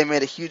thing is, they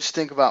made a huge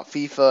stink about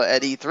FIFA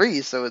at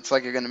E3, so it's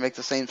like you're going to make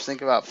the same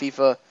stink about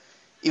FIFA,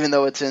 even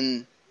though it's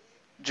in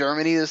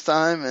Germany this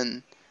time,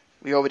 and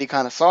we already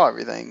kind of saw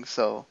everything,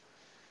 so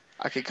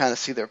I could kind of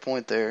see their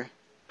point there.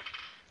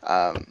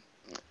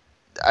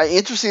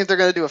 Interesting if they're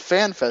going to do a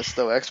fan fest,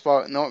 though.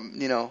 Xbox,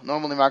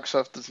 normally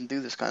Microsoft doesn't do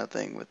this kind of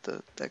thing with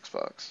the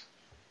Xbox.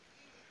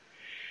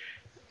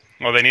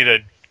 Well, they need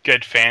to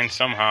get fans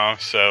somehow,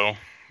 so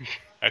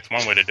that's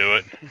one way to do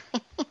it.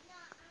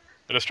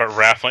 They'll start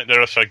raffling.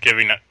 They'll start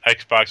giving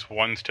Xbox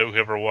Ones to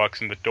whoever walks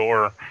in the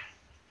door.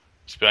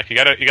 Just be like, you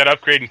gotta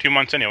upgrade in 2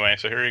 months anyway,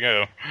 so here you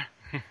go.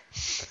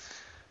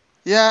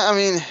 Yeah, I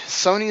mean,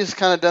 Sony's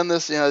kind of done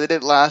this. They did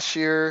it last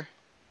year.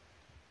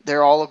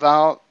 They're all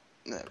about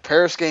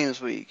Paris Games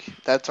Week.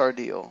 That's our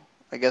deal.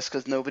 I guess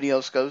because nobody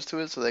else goes to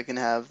it, so they can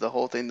have the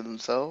whole thing to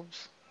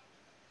themselves.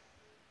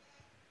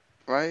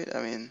 Right?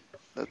 I mean,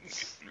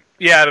 that's...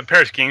 Yeah, the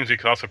Paris Games Week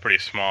is also pretty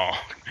small.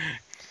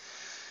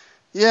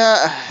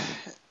 Yeah.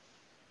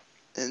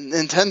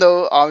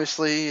 Nintendo,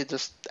 obviously,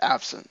 just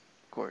absent.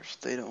 Of course,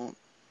 they don't...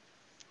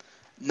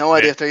 No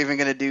idea if they're even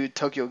going to do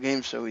Tokyo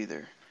Game Show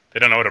either. They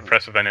don't know what a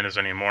press event is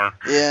anymore.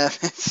 Yeah,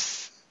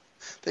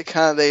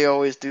 they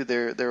always do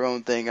their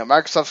own thing.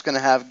 Microsoft's going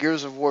to have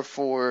Gears of War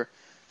 4,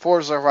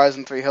 Forza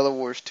Horizon 3, Halo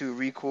Wars 2,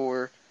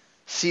 ReCore,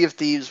 Sea of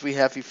Thieves, We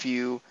Happy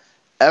Few,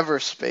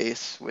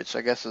 Everspace, which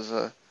I guess is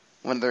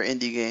one of their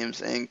indie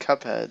games, and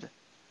Cuphead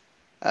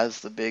as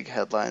the big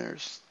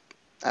headliners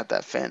at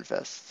that fan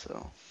fest.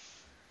 So,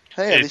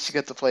 hey, at least you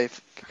get to play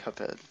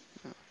Cuphead.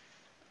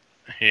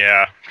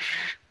 Yeah.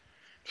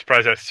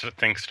 Surprised that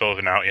thing still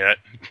isn't out yet.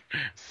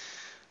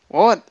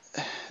 What?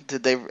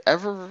 Did they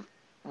ever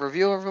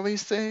reveal a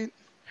release date?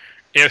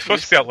 Yeah, it was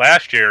supposed to be out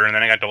last year, and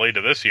then it got delayed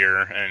to this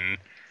year, and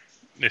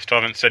they still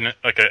haven't said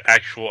like an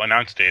actual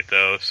announce date,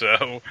 though,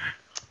 so...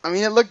 I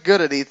mean, it looked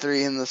good at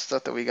E3 and the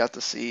stuff that we got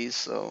to see,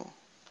 so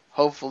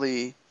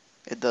hopefully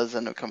it does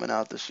end up coming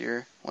out this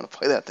year. I want to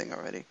play that thing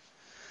already.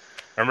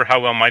 Remember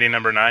how well Mighty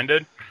Number 9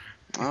 did?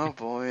 Oh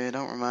boy,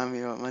 don't remind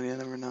me about Mighty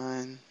Number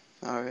 9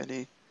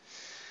 already.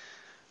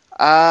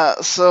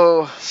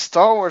 So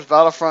Star Wars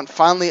Battlefront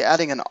finally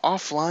adding an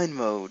offline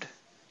mode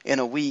in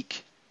a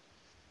week.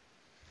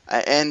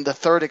 And the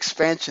third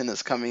expansion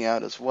is coming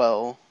out as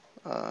well,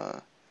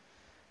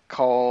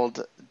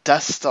 called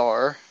Death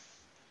Star,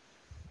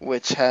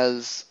 which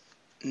has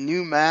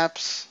new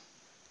maps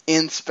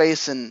in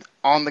space and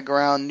on the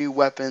ground, new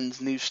weapons,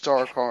 new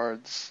star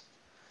cards.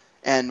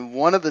 And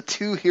one of the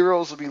two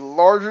heroes will be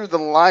larger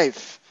than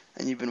life,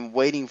 and you've been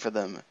waiting for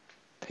them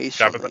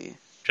patiently.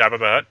 Jabba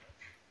the Hutt?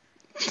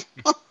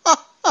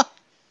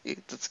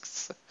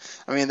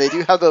 I mean, they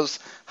do have those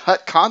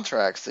Hutt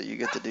contracts that you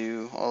get to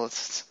do.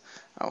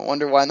 I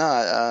wonder why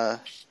not.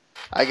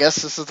 I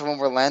guess this is the one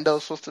where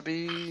Lando's supposed to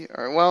be,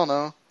 or well,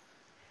 no.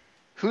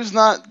 Who's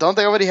not? Don't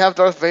they already have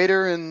Darth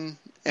Vader and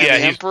the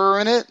Emperor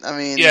in it? I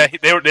mean, yeah,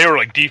 they were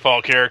like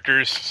default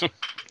characters.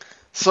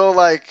 So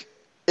like,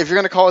 if you're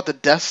gonna call it the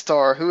Death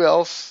Star, who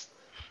else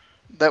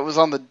that was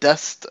on the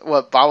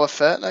Boba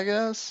Fett, I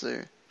guess?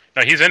 Or...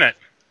 No, he's in it.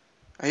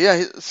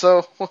 Yeah.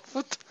 So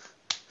what?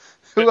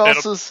 Who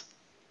else is?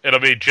 It'll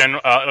be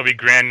it'll be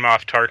Grand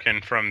Moff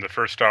Tarkin from the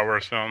first Star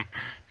Wars film.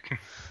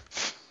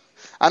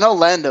 I know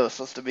Lando's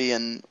supposed to be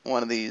in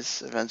one of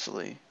these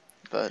eventually,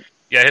 but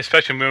yeah, his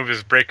special move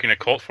is breaking a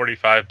Colt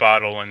 45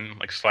 bottle and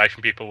like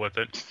slashing people with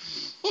it.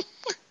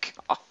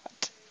 God.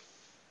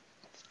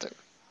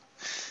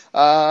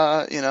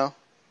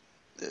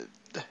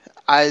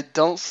 I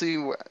don't see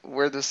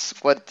what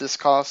this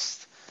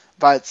costs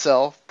by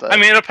itself. But I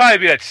mean, it'll probably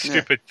be that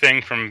stupid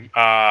thing from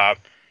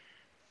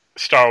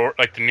Star Wars,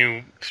 like the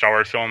new Star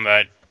Wars film,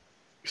 that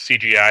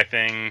CGI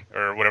thing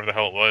or whatever the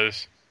hell it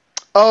was.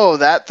 Oh,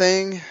 that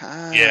thing?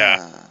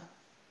 Yeah.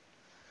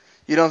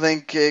 You don't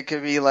think it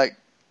could be like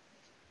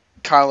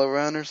Kylo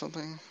Ren or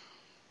something?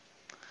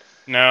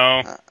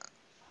 No.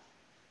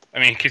 I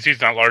mean, because he's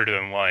not larger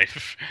than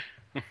life.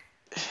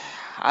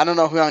 I don't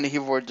know how many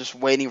people were just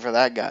waiting for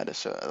that guy to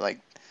show. Like,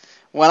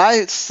 when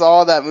I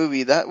saw that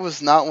movie, that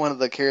was not one of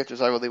the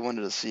characters I really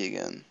wanted to see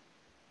again.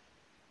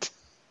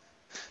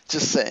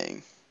 Just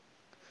saying.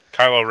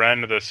 Kylo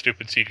Ren, the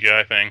stupid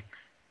CGI thing.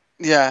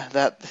 Yeah,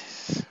 that...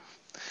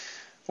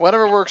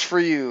 Whatever works for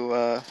you.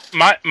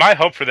 My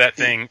hope for that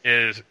thing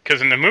is,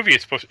 because in the movie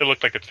it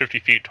looked like it's 50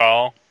 feet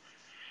tall.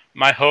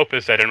 My hope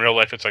is that in real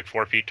life it's like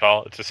 4 feet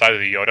tall. It's the size of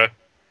the Yoda.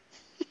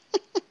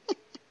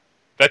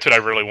 That's what I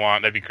really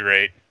want. That'd be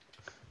great.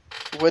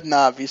 Would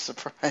not be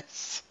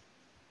surprised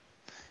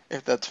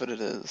if that's what it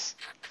is.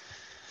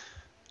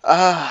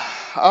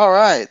 All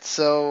right,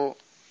 so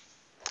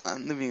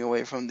I'm moving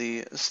away from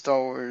the Star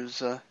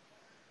Wars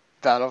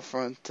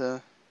Battlefront.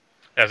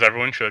 As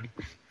everyone should.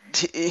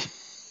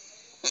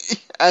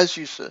 As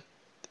you should.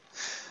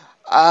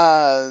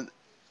 The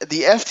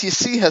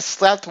FTC has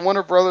slapped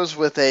Warner Brothers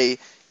with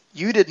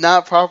you did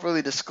not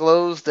properly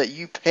disclose that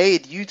you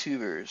paid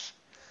YouTubers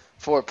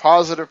for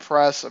positive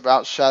press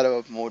about Shadow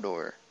of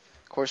Mordor.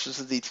 Of course, this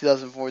is the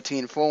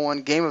 2014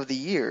 4-1 Game of the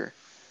Year,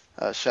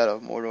 Shadow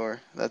of Mordor.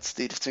 That's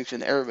the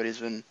distinction everybody's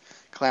been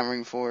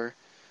clamoring for.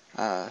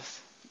 Not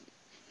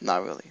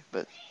really,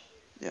 but,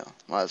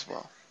 might as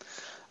well.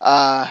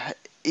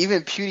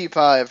 Even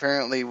PewDiePie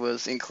apparently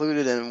was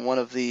included in one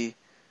of the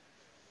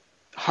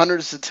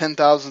hundreds of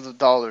 $10,000s of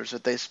dollars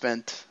that they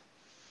spent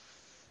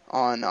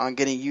on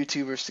getting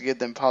YouTubers to give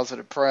them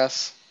positive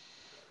press.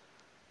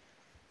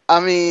 I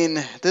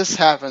mean, this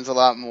happens a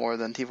lot more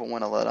than people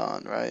want to let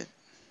on, right?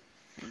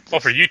 Well,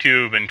 for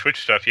YouTube and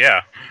Twitch stuff,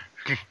 yeah.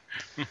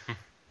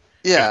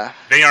 Yeah.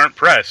 They aren't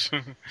press.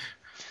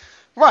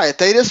 Right,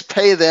 they just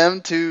pay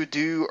them to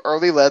do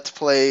early Let's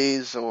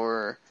Plays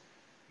or...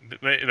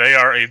 They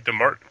are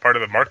part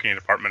of the marketing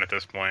department at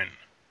this point.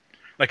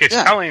 Like it's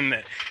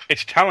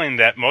telling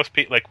that most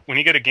people, like when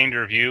you get a game to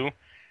review,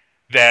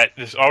 that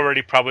there's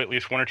already probably at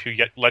least one or two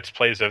let's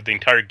plays of the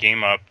entire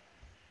game up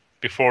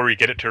before we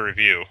get it to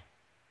review.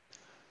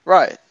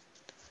 Right.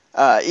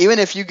 Even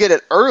if you get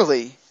it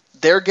early,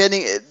 they're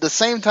getting it the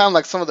same time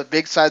like some of the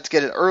big sites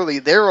get it early.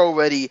 They're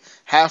already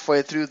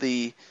halfway through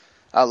the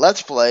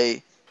let's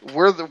play.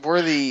 We're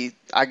the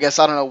I guess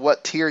I don't know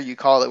what tier you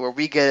call it, where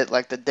we get it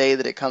like the day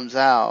that it comes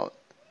out,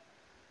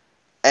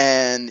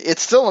 and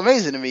it's still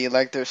amazing to me.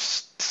 Like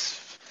there's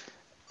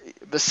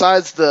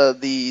besides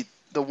the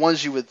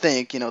ones you would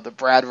think, the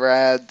Brad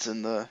Rads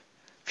and the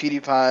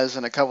PewDiePies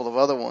and a couple of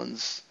other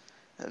ones,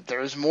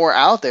 there's more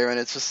out there, and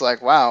it's just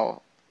like,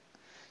 wow,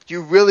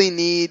 you really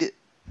need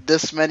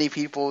this many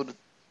people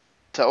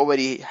to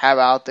already have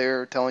out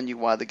there telling you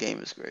why the game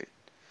is great.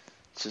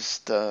 It's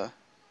just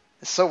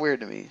it's so weird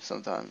to me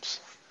sometimes.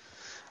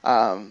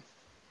 But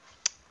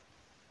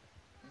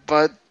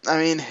I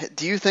mean,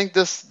 do you think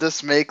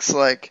this makes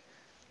like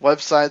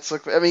websites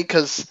look? I mean,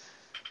 because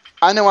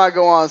I know I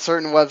go on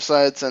certain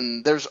websites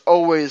and there's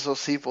always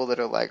those people that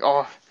are like,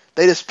 oh,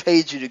 they just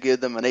paid you to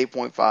give them an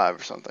 8.5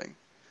 or something.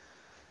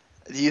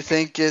 Do you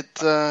think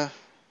it?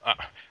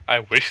 I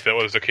wish that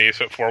was the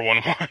case at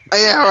 411.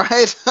 Yeah,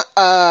 right.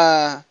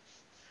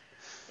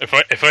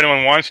 If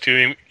anyone wants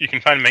to, you can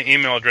find my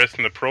email address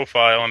in the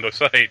profile on the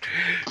site.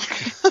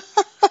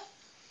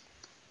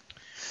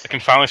 I can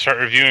finally start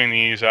reviewing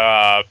these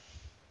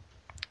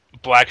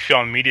Black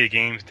Shell Media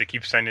games they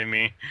keep sending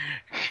me.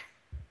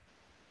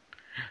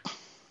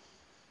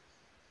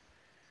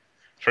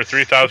 For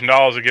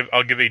 $3,000,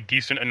 I'll give a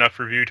decent enough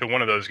review to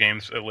one of those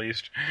games at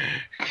least.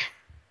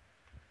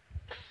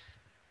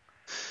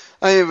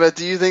 I mean, but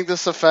do you think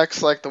this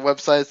affects like the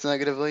websites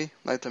negatively,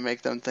 like to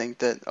make them think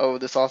that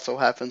this also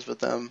happens with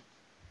them,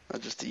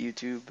 not just the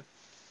YouTube?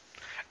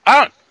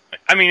 I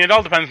mean, it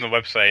all depends on the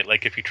website.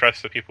 Like if you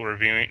trust the people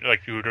reviewing,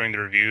 like who are doing the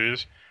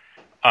reviews.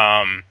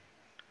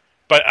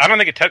 But I don't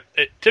think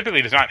it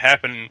typically does not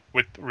happen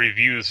with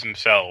reviews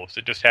themselves.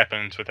 It just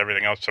happens with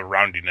everything else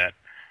surrounding it.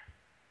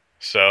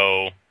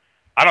 So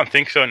I don't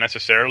think so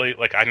necessarily.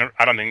 Like I don't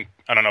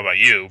know about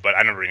you, but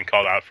I never even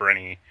called out for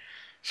any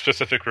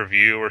specific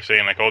review or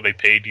saying like, oh, they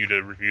paid you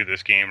to review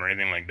this game or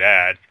anything like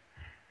that.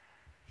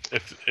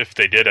 If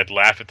they did, I'd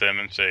laugh at them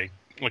and say,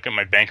 look at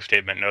my bank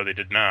statement. No, they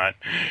did not.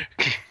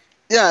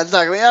 Yeah,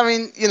 exactly. I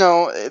mean,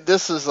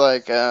 this is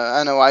like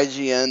I know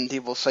IGN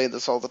people say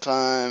this all the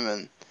time,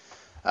 and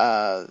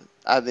I've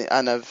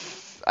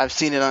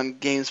seen it on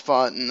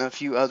GameSpot and a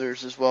few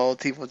others as well.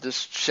 People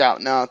just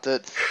shouting out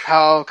that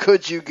how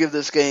could you give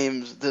this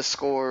game this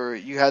score?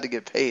 You had to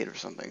get paid or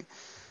something.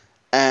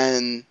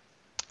 And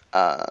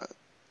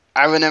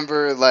I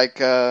remember like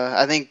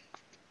I think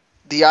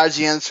the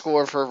IGN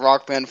score for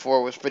Rock Band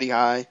 4 was pretty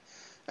high,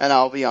 and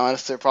I'll be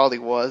honest, there probably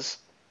was,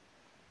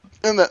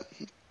 and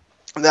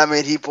that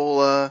made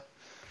people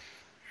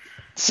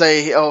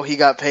say, oh, he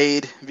got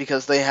paid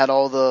because they had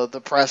all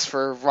the press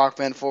for Rock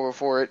Band 4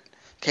 before it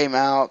came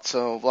out,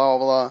 so blah,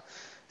 blah, blah.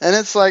 And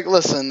it's like,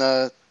 listen,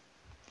 a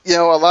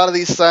lot of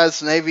these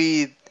sites,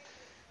 maybe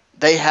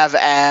they have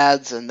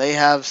ads and they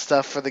have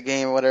stuff for the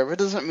game or whatever. It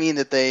doesn't mean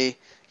that they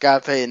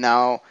got paid.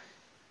 Now,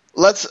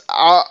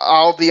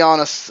 I'll be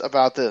honest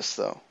about this,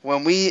 though.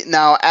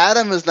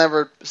 Adam has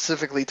never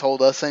specifically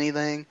told us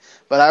anything,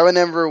 but I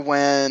remember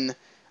when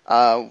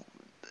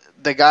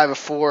the guy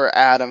before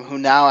Adam, who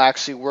now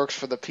actually works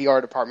for the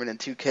PR department in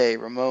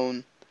 2K,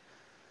 Ramon,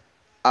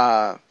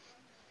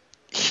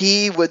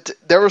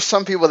 there were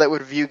some people that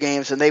would review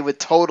games and they would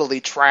totally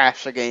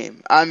trash a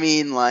game. I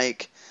mean,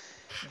 like,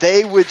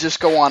 they would just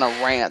go on a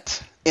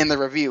rant in the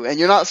review, and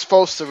you're not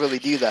supposed to really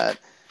do that.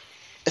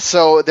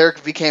 So there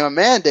became a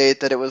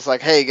mandate that it was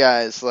like, hey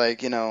guys,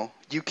 like, you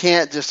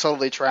can't just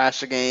totally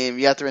trash a game.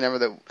 You have to remember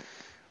that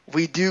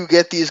we do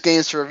get these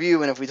games to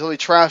review, and if we totally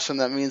trash them,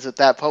 that means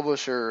that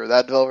publisher or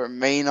that developer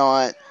may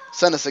not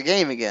send us a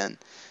game again.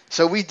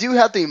 So we do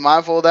have to be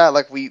mindful of that.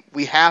 Like, we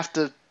have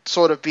to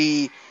sort of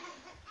be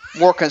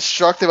more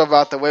constructive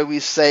about the way we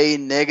say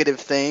negative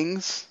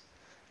things.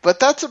 But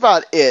that's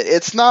about it.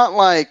 It's not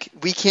like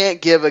we can't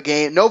give a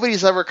game.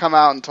 Nobody's ever come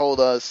out and told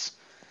us,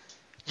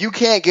 you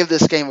can't give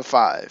this game a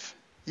 5.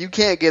 You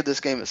can't give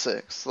this game a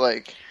 6.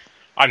 Like,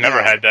 I've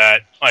never had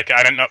that. Like,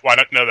 I don't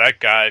know that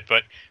guy.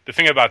 But the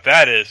thing about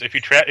that is, if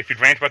you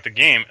rant about the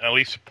game, at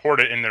least support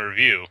it in the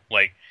review.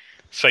 Like,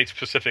 cite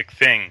specific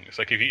things.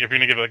 Like, if you're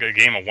going to give like a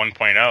game a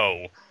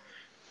 1.0,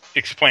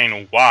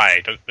 explain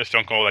why. Just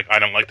don't go like, I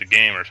don't like the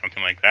game or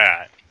something like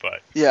that.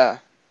 But yeah,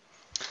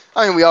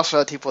 I mean, we also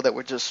had people that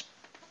were just.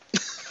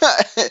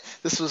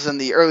 This was in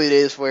the early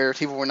days where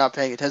people were not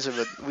paying attention,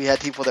 but we had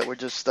people that were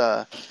just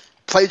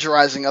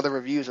plagiarizing other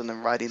reviews and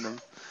then writing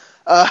them.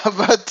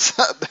 But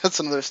that's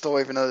another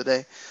story for another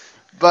day.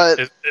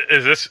 But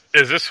is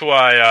this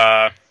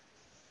why?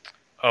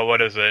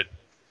 What is it?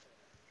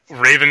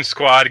 Raven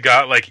Squad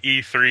got like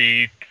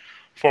E3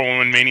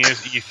 411 Mania's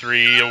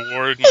E3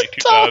 award in like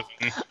 2000.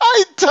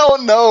 I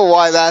don't know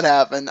why that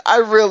happened. I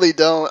really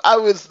don't. I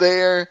was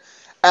there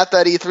at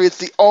that E3. It's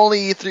the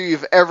only E3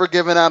 you've ever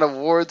given out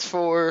awards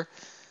for.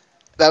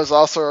 That was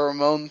also a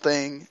Ramon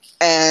thing,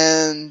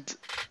 and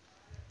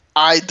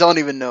I don't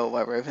even know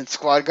why Raven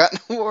Squad got an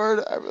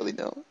award. I really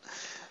don't.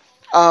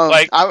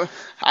 Like, I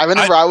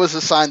remember I was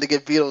assigned to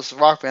give Beatles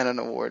Rock Band an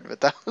award,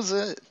 but that was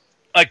it.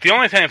 Like, the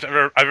only time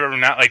I've ever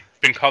not like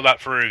been called out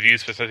for a review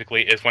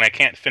specifically is when I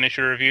can't finish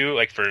a review,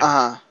 like for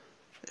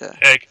Yeah.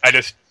 like I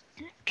just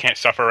can't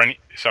suffer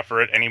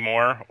it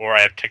anymore, or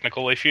I have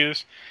technical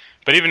issues.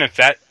 But even if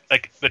that,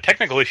 like the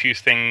technical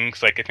issues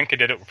things, like I think I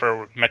did it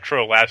for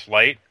Metro Last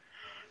Light,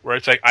 where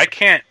it's like I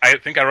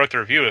think I wrote the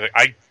review, like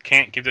I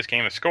can't give this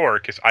game a score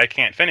because I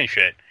can't finish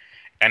it,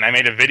 and I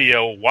made a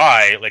video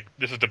why, like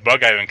this is the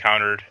bug I've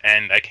encountered,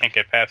 and I can't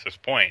get past this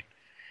point.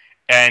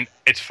 And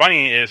it's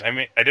funny is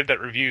I did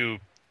that review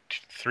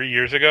 3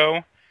 years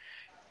ago,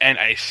 and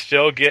I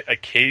still get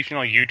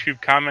occasional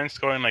YouTube comments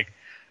going like,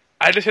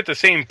 I just hit the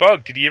same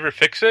bug. Did you ever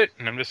fix it?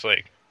 And I'm just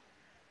like,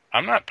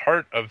 I'm not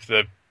part of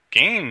the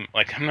game.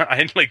 Like, I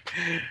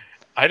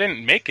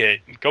didn't make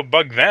it. Go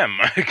bug them.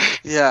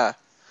 Yeah.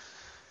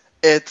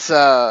 It's,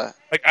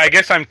 like, I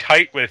guess I'm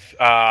tight with,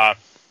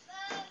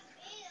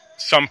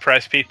 some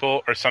press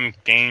people or some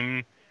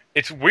game.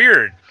 It's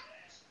weird.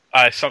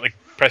 Some, like,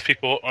 press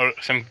people or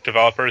some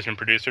developers and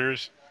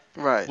producers.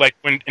 Right. Like,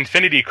 when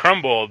Infinity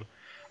crumbled,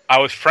 I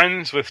was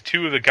friends with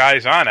two of the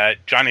guys on it,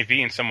 Johnny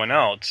V and someone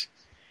else.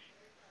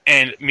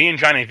 And me and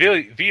Johnny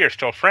V are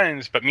still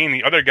friends, but me and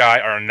the other guy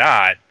are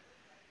not.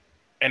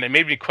 And it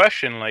made me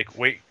question, like,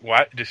 wait,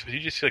 what? Was he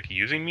just, like,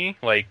 using me?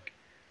 Like,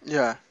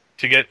 yeah.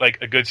 To get, like,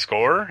 a good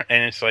score?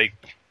 And it's like,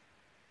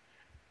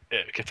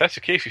 if that's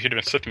the case, you should have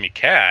been slipping me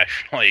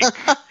cash. Like,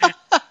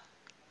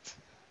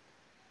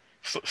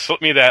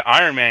 slip me that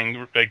Iron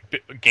Man,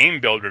 like,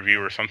 game build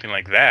review or something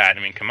like that. I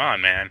mean, come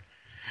on, man.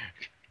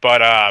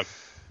 But,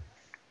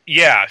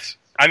 yes.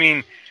 I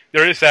mean,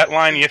 there is that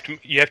line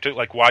you have to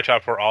like watch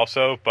out for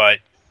also, but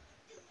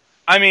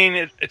I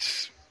mean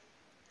it's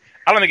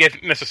I don't think you have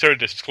to necessarily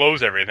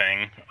disclose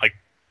everything, like,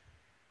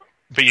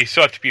 but you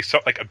still have to be so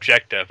like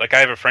objective. Like I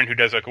have a friend who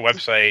does like a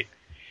website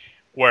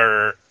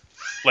where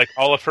like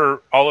all of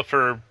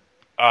her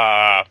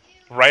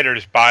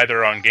writers buy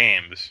their own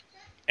games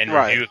and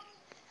review them.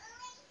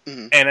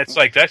 Mm-hmm. And it's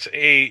like that's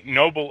a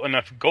noble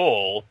enough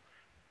goal,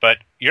 but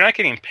you're not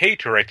getting paid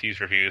to write these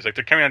reviews. Like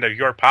they're coming out of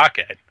your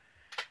pocket,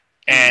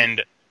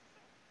 and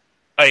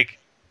like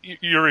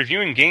you're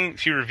reviewing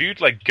games. You reviewed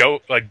like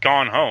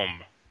Gone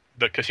Home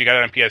because you got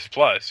it on PS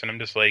Plus, and I'm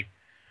just like,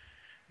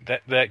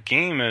 that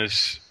game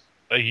is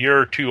a year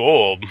or two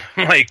old.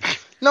 Like,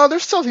 no,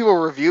 there's still people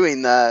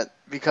reviewing that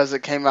because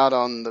it came out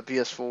on the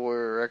PS4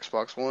 or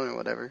Xbox One or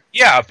whatever.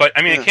 Yeah, but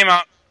I mean, it came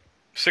out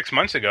 6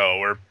 months ago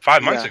or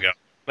 5 months ago.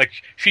 Like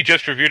she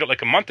just reviewed it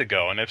like a month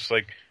ago, and it's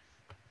like,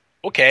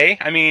 okay,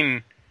 I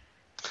mean,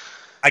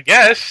 I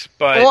guess,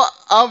 but well,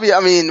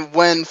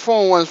 when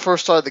 401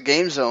 first started the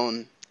Game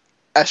Zone,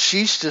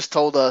 Ashish just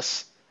told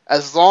us,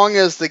 as long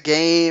as the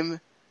game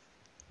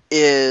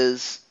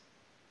is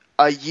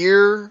a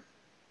year,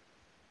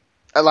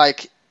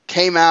 like,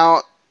 came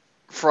out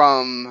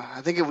from,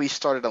 I think we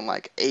started in,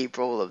 like,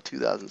 April of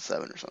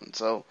 2007 or something.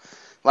 So,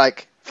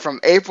 like, from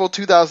April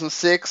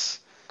 2006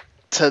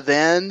 to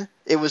then,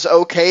 it was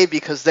okay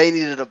because they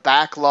needed a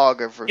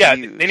backlog of reviews. Yeah,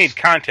 they need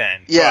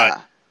content.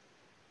 Yeah.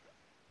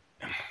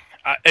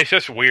 It's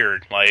just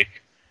weird, like,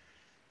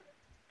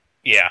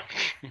 yeah.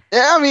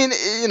 Yeah, I mean,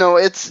 you know,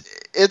 we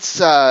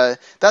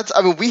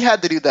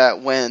had to do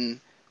that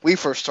when we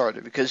first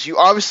started because you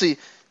obviously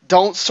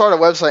don't start a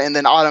website and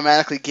then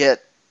automatically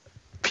get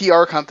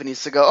PR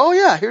companies to go, oh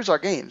yeah, here's our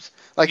games.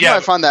 Like, you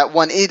might find that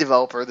one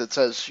developer that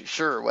says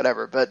sure or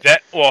whatever, but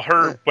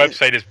her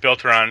website is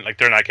built around like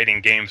they're not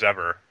getting games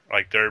ever.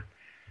 Like they're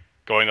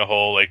going the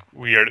whole like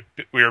we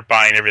are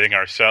buying everything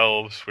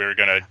ourselves. We're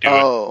gonna do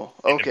it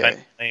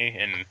independently,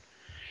 and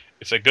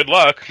it's like good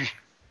luck.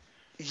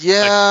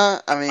 Yeah,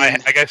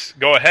 like, I guess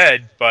go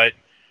ahead, but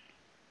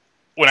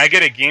when I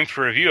get a game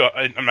for review,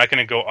 I'm not going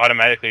to go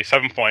automatically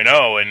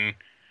 7.0 and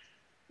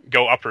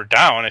go up or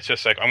down. It's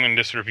just like I'm going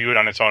to just review it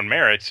on its own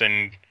merits,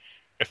 and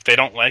if they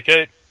don't like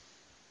it,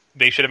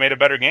 they should have made a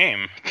better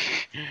game.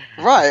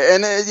 Right,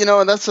 and you know,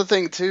 and that's the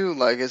thing too.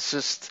 Like, it's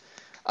just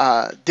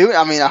I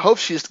hope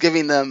she's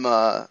giving them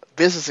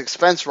business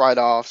expense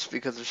write-offs,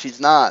 because if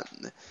she's not,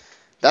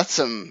 that's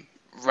some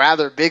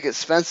rather big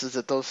expenses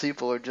that those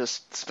people are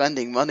just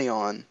spending money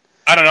on.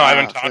 I don't know. I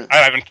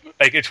haven't.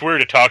 Like, it's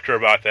weird to talk to her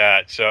about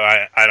that. So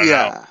I don't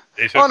know.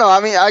 Just, no. I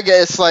mean, I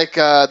guess like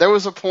there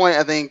was a point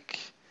I think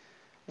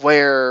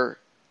where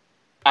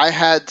I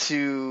had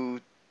to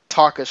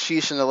talk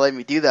Ashish into letting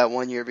me do that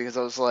one year, because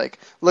I was like,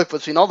 look,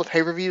 between all the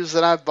pay-per-views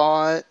that I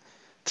bought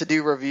to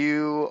do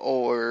review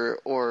or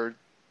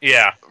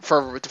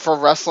for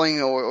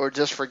wrestling or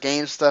just for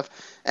game stuff,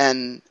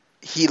 and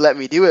he let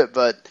me do it,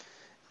 but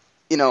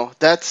you know,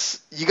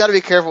 you got to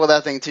be careful with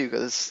that thing too,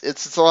 because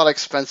it's a lot of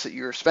expense that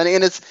you're spending,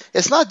 and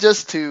it's not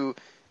just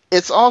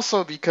it's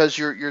also because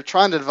you're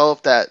trying to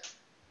develop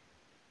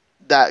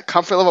that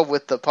comfort level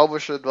with the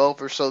publisher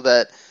developer, so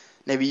that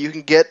maybe you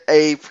can get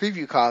a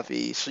preview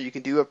copy so you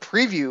can do a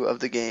preview of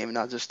the game,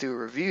 not just do a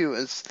review.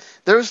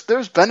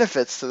 There's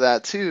benefits to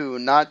that too,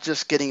 not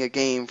just getting a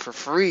game for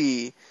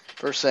free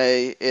per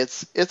se.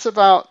 It's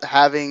about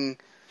having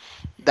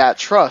that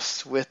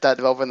trust with that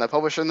developer and that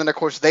publisher, and then of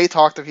course they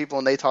talk to people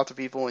and they talk to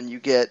people, and you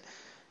get,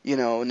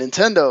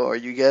 Nintendo, or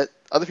you get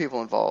other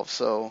people involved.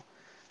 So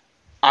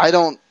I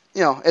don't,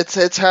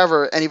 it's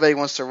however anybody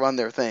wants to run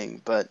their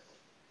thing, but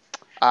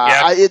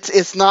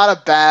it's not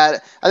a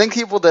bad. I think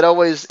people that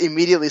always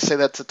immediately say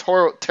that's a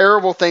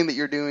terrible thing that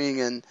you're doing,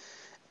 and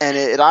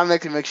it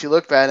automatically makes you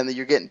look bad, and that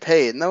you're getting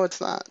paid. No,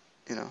 it's not.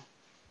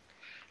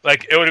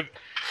 Like it would,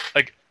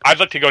 like I'd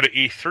like to go to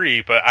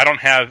E3, but I don't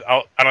think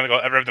I'll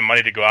ever have the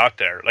money to go out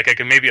there. Like I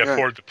can maybe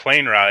afford the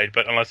plane ride,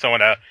 but unless I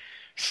want to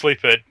sleep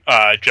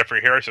at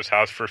Jeffrey Harris's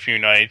house for a few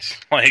nights,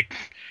 like.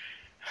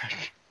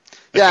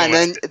 Yeah,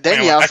 and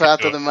then you also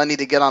have to have the money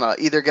to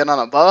either get on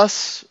a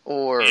bus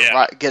or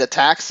get a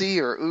taxi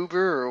or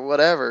Uber or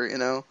whatever,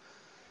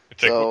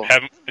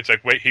 It's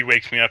like he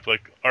wakes me up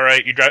like, all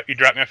right, you drop me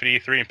off at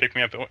E3 and pick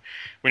me up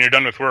when you're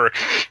done with work.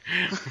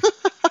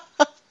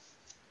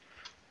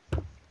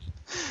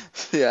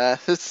 Yeah,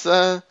 it's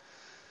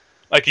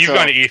like you've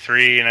gone to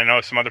E3, and I know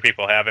some other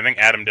people have. I think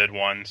Adam did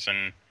once,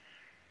 and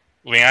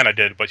Leanna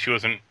did, but she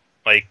wasn't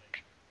like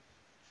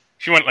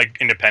she went like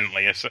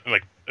independently,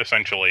 like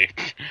essentially.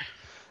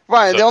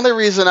 Right. So, the only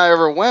reason I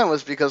ever went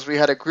was because we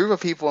had a group of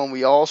people and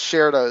we all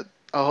shared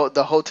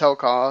the hotel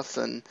costs,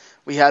 and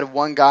we had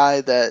one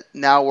guy that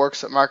now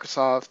works at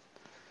Microsoft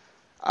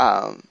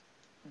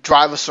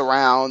drive us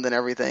around and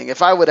everything.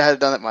 If I would have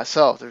done it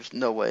myself, there's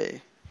no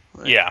way.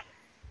 Yeah.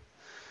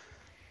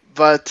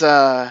 But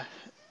so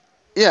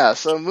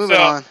moving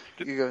on.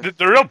 The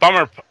real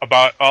bummer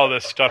about all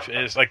this stuff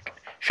is like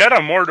Shadow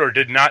of Mordor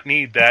did not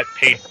need that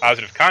paid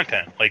positive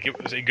content. Like it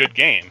was a good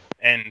game,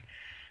 and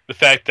the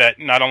fact that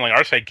not only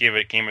our site gave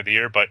it Game of the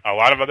Year, but a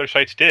lot of other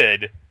sites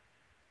did,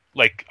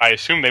 like, I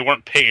assume they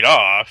weren't paid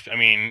off. I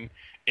mean,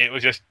 it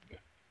was just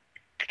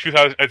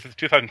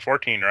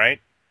 2014, right?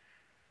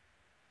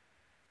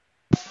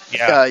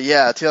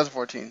 Yeah,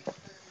 2014.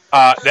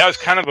 That was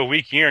kind of a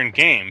weak year in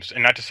games,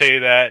 and not to say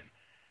that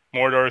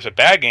Mordor is a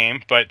bad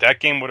game, but that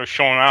game would have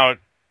shown out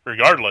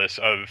regardless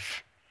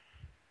of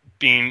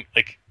being,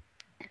 like,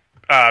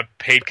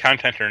 paid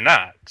content or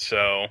not.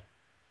 So,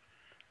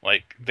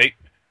 like,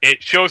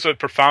 it shows a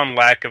profound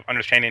lack of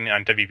understanding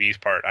on WB's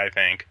part, I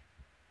think.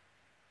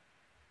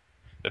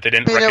 That they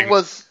didn't it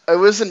was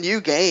a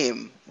new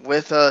game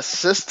with a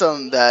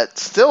system that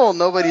still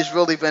nobody's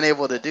really been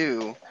able to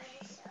do.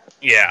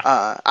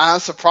 Yeah. I'm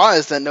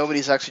surprised that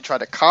nobody's actually tried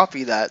to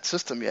copy that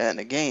system yet in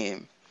a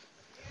game.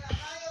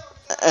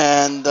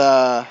 And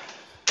throw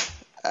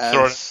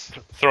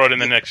it in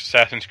the next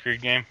Assassin's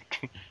Creed game.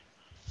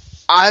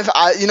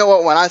 You know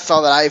what? When I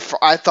saw that,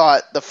 I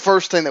thought the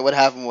first thing that would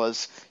happen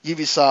was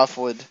Ubisoft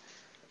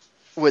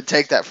would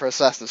take that for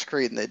Assassin's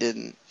Creed, and they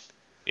didn't.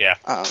 Yeah.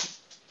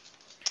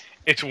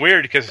 It's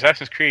weird because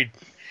Assassin's Creed,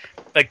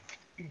 like,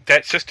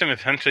 that system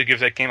essentially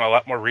gives that game a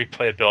lot more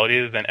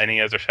replayability than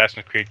any other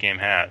Assassin's Creed game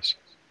has.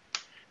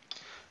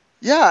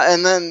 Yeah,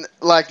 and then,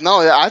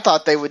 I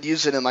thought they would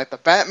use it in, the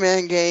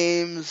Batman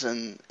games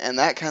and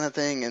that kind of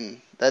thing, and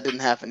that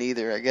didn't happen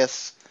either. I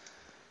guess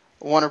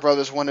Warner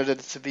Brothers wanted it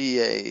to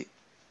be a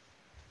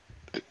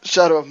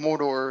Shadow of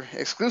Mordor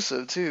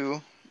exclusive,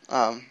 too,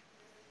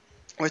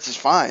 which is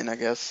fine, I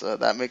guess.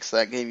 That makes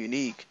that game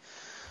unique.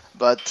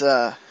 But,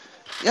 I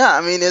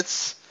mean,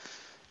 it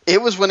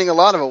was winning a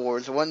lot of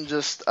awards. It wasn't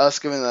just us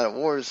giving that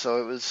award,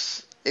 so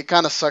it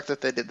kind of sucked that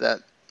they did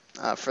that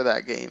for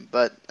that game.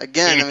 But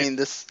again, I mean,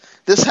 this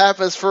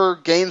happens for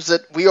games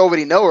that we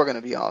already know are going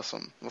to be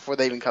awesome before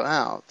they even come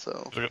out.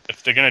 So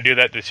if they're going to do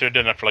that, they should have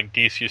done that for like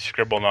DC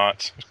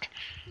Scribblenauts,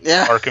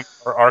 yeah,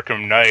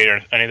 Arkham Knight,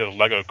 or any of those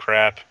Lego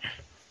crap.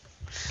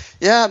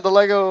 Yeah, the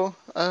Lego.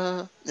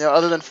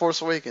 Other than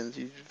Force Awakens,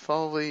 you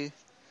probably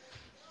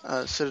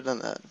should have done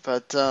that.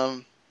 But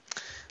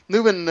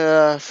moving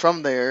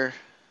from there.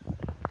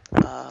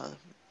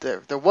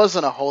 There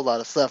wasn't a whole lot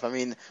of stuff. I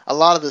mean, a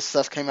lot of this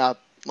stuff came out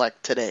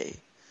today.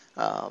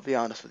 I'll be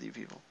honest with you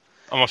people.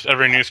 Almost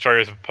every news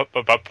story is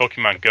about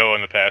Pokemon Go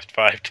in the past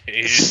 5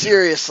 days.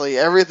 Seriously,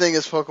 everything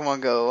is Pokemon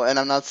Go, and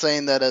I'm not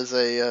saying that as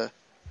a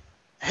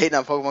hating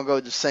on Pokemon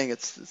Go, just saying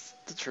it's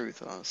the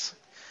truth, honestly.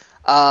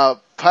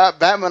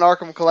 Batman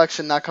Arkham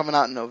Collection not coming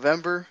out in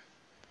November.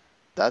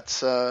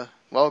 That's good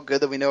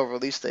that we know a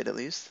release date at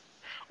least.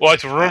 Well,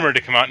 it's rumored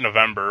to come out in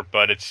November,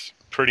 but it's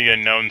pretty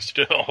unknown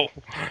still.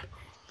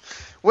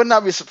 Would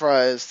not be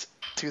surprised.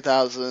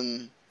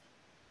 2017.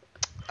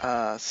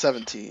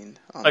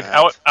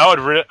 I would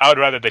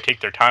rather they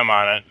take their time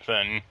on it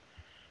than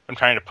I'm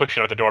trying to push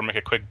it out the door and make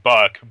a quick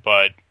buck.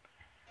 But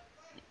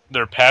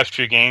their past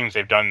 2 games,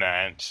 they've done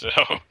that. So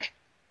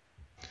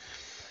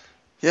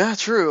yeah,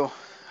 true.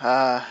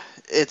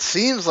 It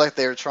seems like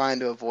they're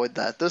trying to avoid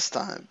that this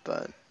time,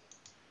 but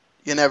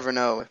you never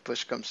know if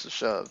push comes to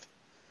shove.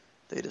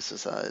 They just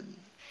decide.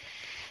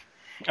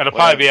 It'll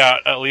probably be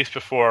out at least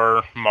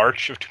before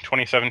March of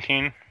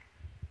 2017.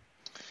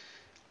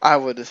 I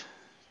would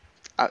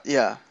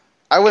Yeah.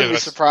 I wouldn't be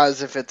 'Cause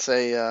surprised if it's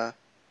a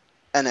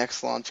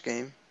NX launch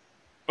game.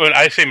 well,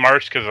 I say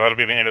March because that'll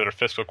be the end of their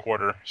fiscal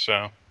quarter.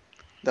 So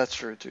That's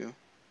true too.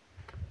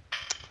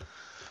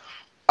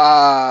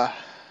 Uh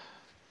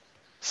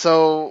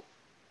so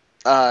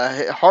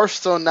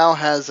Hearthstone now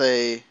has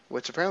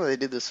which apparently they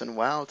did this in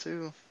WoW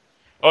too.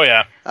 oh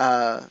yeah,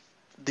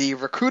 The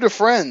Recruit a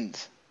Friend.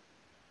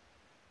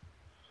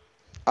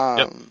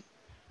 yep.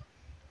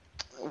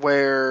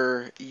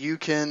 Where you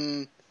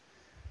can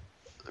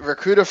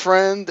recruit a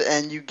friend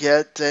and you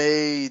get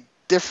a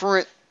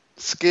different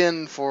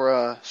skin for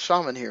a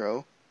shaman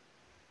hero,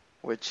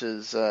 which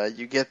is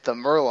you get the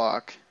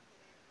Murloc.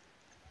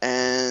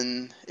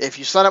 And if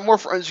you sign up more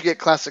friends, you get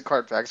classic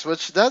card packs,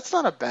 which that's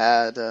not a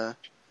bad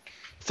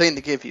thing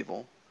to give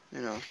people,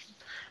 you know.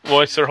 Well,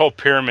 it's their whole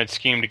pyramid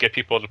scheme to get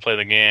people to play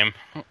the game.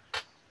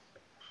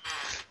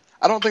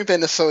 I don't think they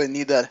necessarily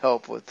need that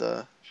help with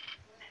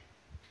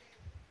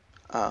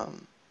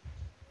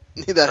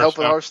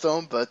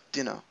Hearthstone, but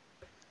you know,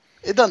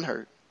 it doesn't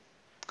hurt.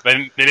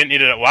 They didn't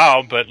need it at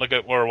WoW, but look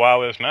at where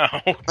WoW is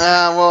now.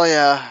 Well,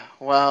 yeah.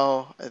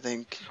 Well, I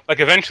think Like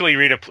eventually you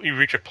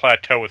reach a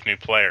plateau with new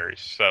players,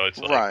 so it's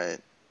like, right,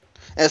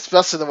 and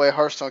especially the way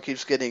Hearthstone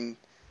keeps getting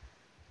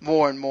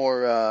more and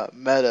more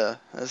meta.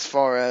 As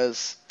far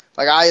as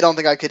like, I don't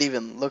think I could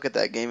even look at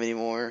that game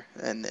anymore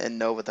and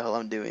know what the hell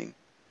I'm doing.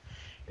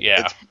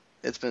 yeah,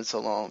 It's been so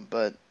long,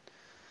 but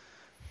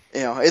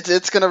you know,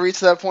 it's gonna reach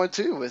that point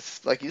too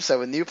with, like you said,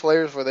 with new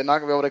players where they're not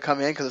gonna be able to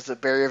come in because the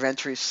barrier of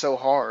entry is so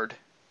hard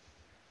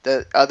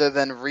that other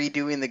than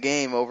redoing the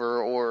game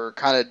over or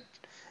kind of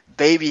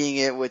babying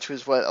it, which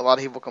was what a lot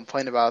of people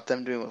complain about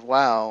them doing with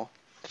WoW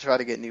to try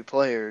to get new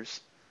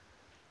players,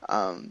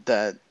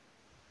 that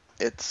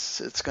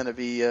it's going to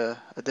be a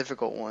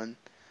difficult one.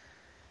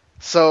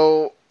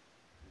 So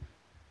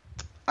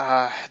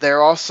they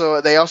also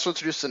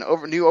introduced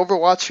new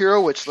Overwatch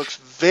hero, which looks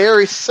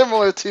very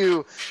similar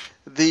to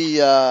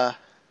the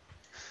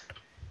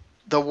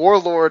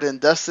Warlord in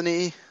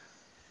Destiny.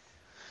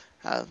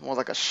 More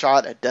like a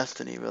shot at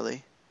Destiny,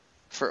 really,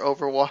 for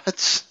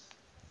Overwatch.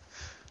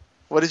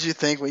 What did you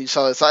think when you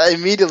saw this? I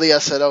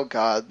said, "Oh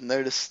God!" And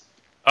they're just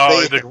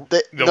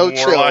the no Warlock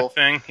chill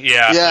thing,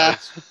 yeah, Yeah,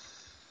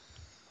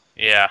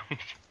 yeah,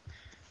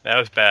 that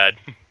was bad.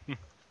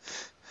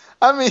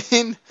 I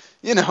mean,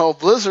 you know,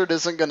 Blizzard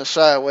isn't going to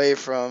shy away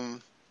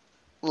from,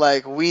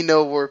 like, we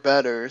know we're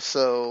better,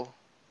 so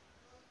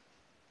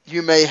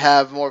you may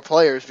have more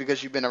players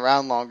because you've been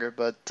around longer,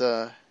 but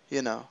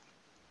you know,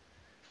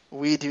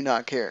 we do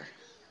not care.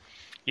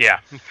 Yeah,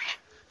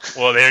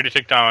 well, they already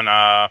took down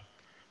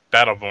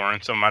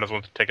Battleborn, so might as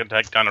well take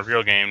down a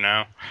real game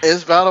now.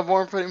 Is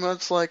Battleborn pretty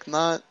much like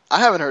not? I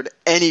haven't heard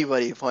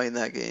anybody playing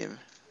that game.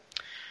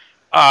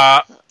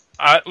 I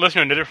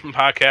listened to a different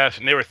podcast,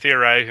 and they were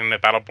theorizing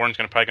that Battleborn's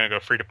probably going to go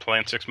free to play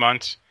in 6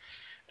 months,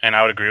 and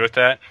I would agree with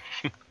that.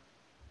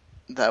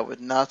 That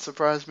would not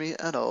surprise me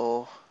at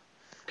all.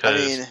 I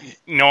Because mean,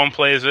 no one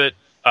plays it.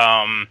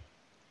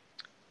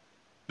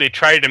 They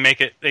tried to make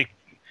it.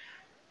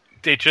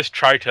 They just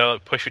tried to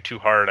push it too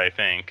hard, I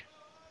think.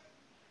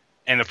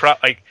 And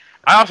I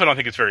also don't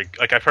think it's very,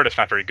 like, I've heard it's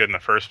not very good in the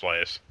first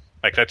place.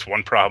 Like, that's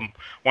one problem,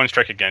 one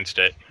strike against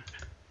it.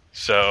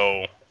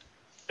 So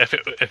if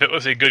it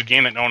was a good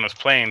game that no one was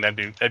playing,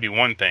 that'd be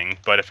one thing.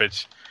 But if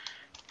it's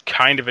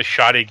kind of a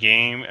shoddy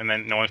game and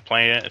then no one's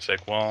playing it, it's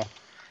like, well,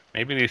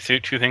 maybe these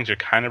two things are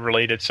kind of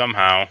related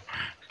somehow.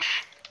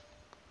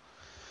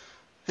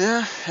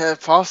 yeah,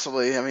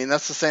 possibly. I mean,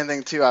 that's the same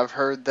thing too. I've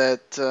heard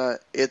that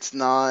it's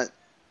not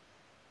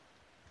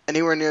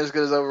anywhere near as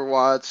good as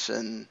Overwatch,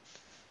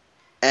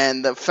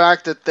 and the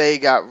fact that they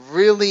got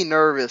really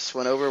nervous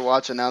when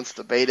Overwatch announced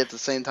the beta at the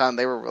same time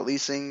they were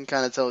releasing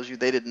kind of tells you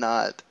they did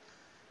not,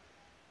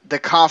 the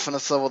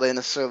confidence level they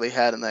necessarily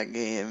had in that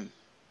game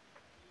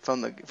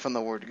from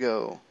the word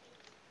go.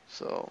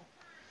 So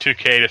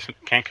 2K just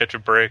can't catch a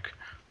break.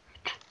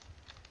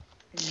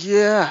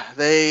 yeah,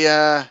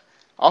 they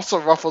also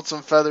ruffled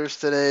some feathers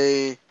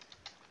today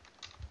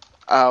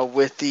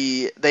with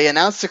they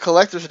announced a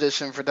collector's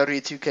edition for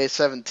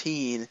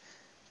W2K17.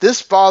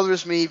 This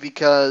bothers me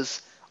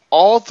because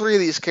all three of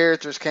these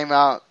characters came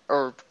out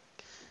or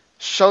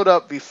showed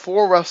up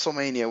before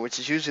WrestleMania, which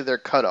is usually their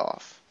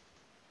cutoff.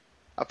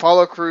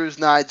 Apollo Crews,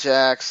 Nia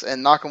Jax,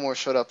 and Nakamura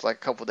showed up like a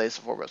couple days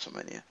before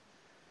WrestleMania.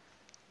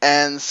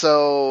 And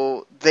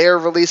so they're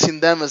releasing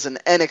them as an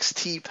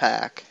NXT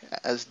pack,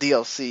 as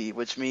DLC,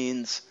 which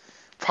means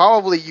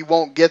probably you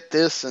won't get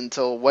this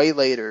until way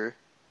later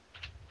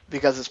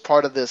because it's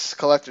part of this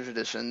collector's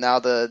edition. Now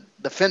the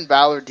Finn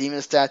Balor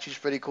demon statue is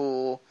pretty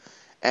cool,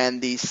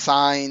 and the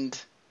signed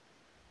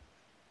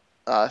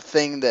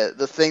thing that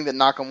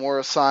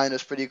Nakamura signed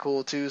is pretty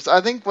cool too. So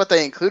I think what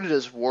they included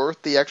is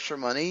worth the extra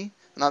money.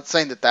 I'm not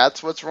saying that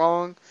that's what's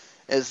wrong.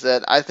 Is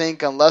that I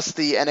think unless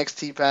the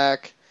NXT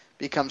pack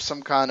becomes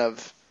some kind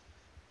of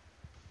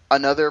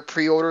another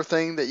pre-order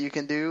thing that you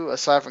can do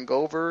aside from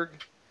Goldberg,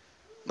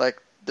 like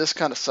this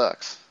kind of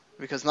sucks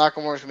because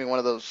Nakamura's gonna be one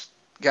of those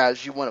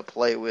guys you want to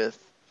play with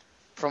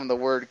from the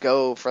word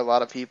go for a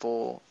lot of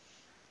people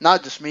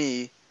not just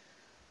me.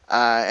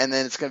 And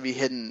then it's going to be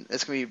hidden.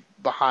 It's going to be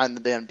behind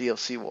the damn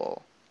DLC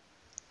wall.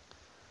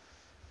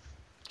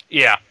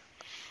 Yeah.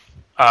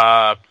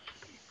 I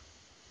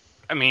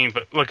mean,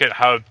 but look at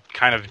how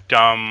kind of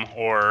dumb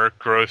or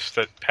gross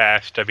that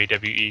past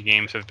WWE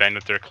games have been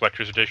with their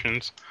collector's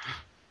editions.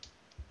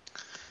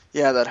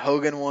 Yeah, that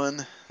Hogan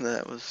one,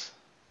 that was...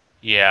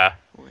 Yeah.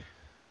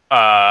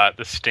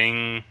 The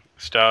Sting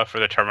stuff, or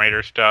the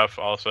Terminator stuff,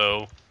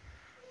 also,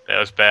 that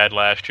was bad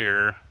last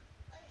year.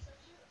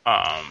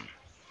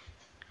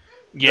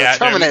 Yeah,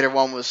 the Terminator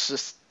one was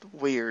just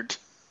weird.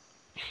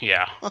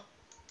 Yeah.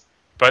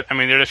 But, I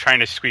mean, they're just trying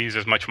to squeeze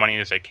as much money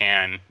as they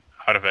can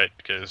out of it,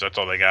 because that's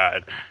all they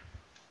got.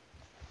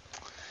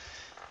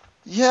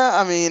 Yeah,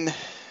 I mean...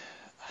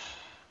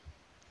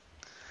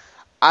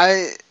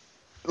 I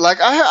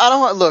don't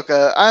want... Look,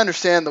 I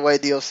understand the way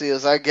DLC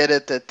is. I get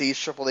it that these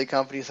AAA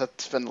companies have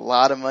to spend a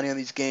lot of money on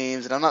these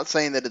games, and I'm not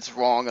saying that it's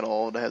wrong at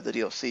all to have the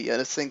DLC. I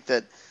just think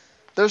that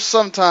there's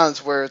some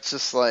times where it's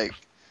just like,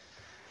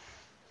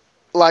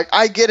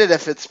 I get it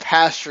if it's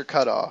past your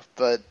cutoff,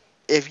 but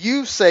if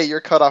you say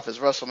your cutoff is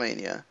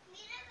WrestleMania,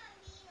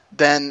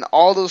 then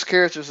all those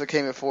characters that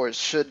came before it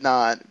should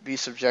not be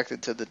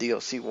subjected to the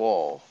DLC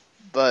wall.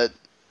 But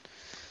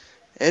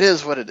it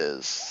is what it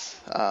is.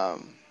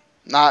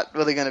 Not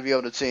really going to be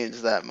able to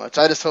change that much.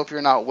 I just hope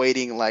you're not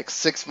waiting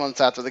 6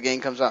 months after the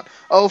game comes out.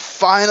 Oh,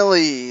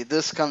 finally,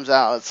 this comes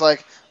out. It's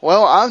like,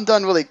 well, I'm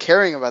done really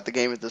caring about the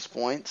game at this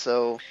point,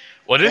 so...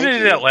 Well, didn't they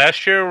do that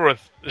last year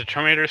with the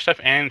Terminator stuff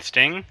and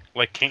Sting?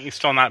 Can't you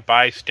still not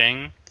buy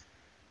Sting?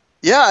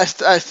 Yeah,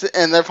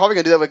 and they're probably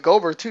going to do that with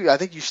Goldberg, too. I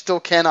think you still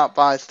cannot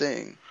buy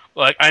Sting.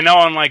 I know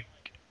on,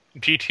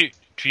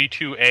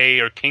 G2A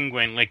or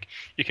Kinguin,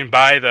 you can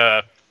buy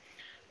the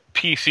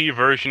PC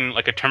version,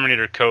 a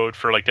Terminator code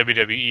for,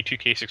 WWE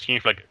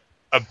 2K16 for,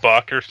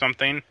 $1 or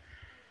something.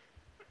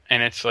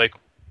 And it's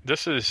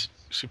this is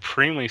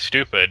supremely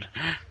stupid.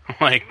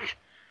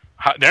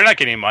 They're not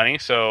getting money,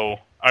 so...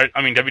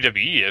 I mean,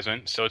 WWE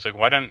isn't, so it's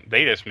why don't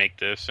they just make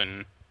this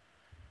and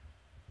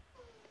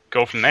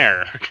go from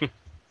there?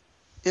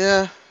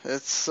 Yeah,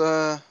 it's,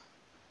 Let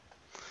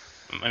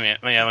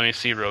me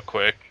see real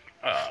quick.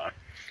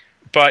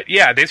 But,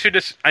 yeah, they should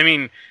just... I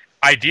mean,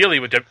 ideally,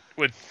 what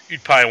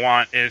you'd probably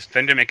want is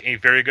them to make a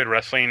very good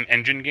wrestling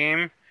engine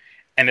game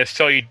and to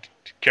sell you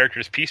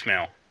characters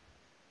piecemeal.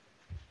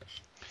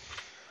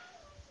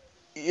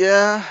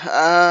 Yeah,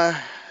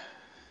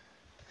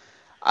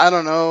 I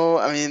don't know.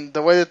 I mean,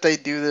 the way that they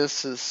do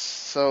this is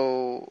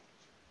so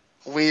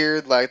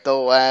weird.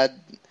 They'll add...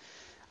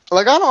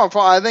 I don't have a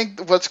problem. I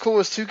think what's cool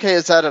is 2K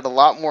has added a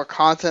lot more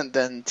content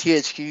than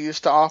THQ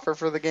used to offer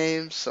for the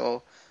game,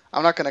 so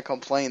I'm not going to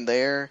complain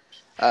there.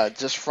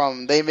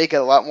 They make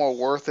it a lot more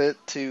worth it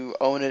to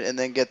own it and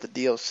then get the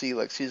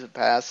DLC, Season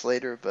Pass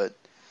later, but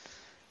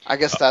I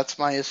guess that's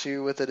my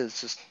issue with it, is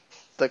just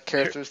the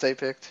characters they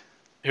picked.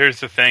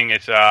 Here's the thing,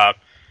 it's,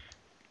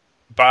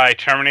 buy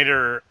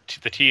Terminator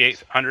the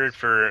T-800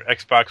 for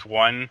Xbox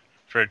One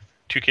for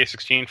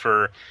 2K16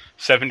 for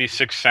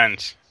 76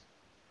 cents.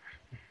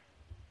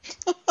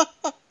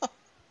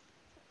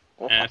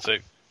 And it's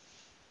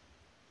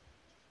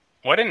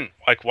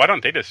why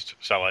don't they just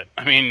sell it?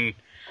 I mean,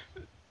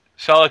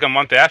 sell a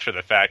month after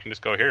the fact and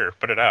just go, here,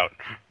 put it out.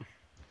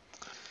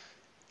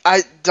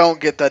 I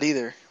don't get that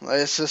either.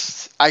 It's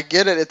just, I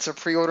get it, it's a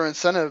pre-order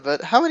incentive,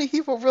 but how many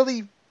people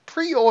really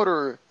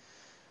pre-order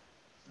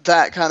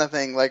that kind of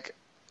thing?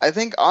 I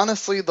think,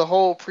 honestly, the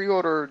whole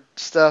pre-order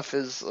stuff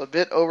is a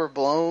bit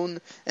overblown,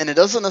 and it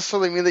doesn't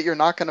necessarily mean that you're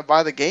not going to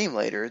buy the game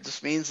later. It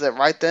just means that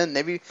right then,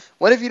 maybe,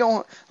 what if you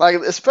don't,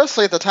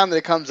 especially at the time that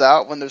it comes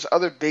out, when there's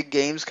other big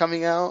games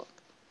coming out,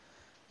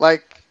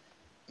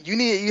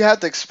 you have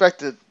to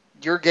expect that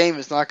your game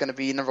is not going to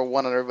be number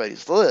one on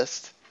everybody's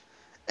list,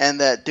 and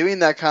that doing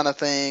that kind of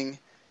thing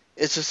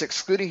is just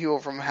excluding people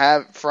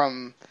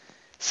from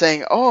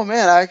saying, oh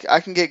man, I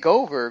can get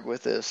Goldberg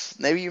with this.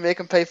 Maybe you make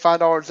them pay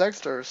 $5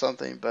 extra or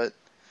something, but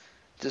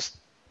just,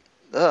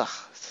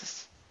 it's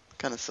just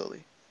kind of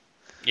silly.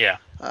 Yeah.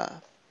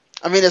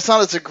 I mean, it's not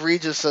as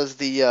egregious as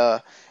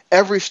the,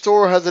 every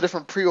store has a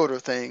different pre-order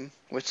thing,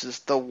 which is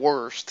the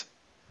worst.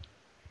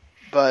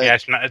 But yeah,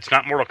 it's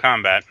not Mortal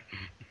Kombat.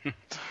 God.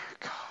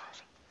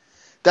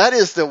 That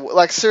is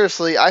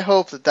seriously, I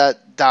hope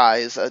that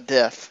dies a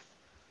death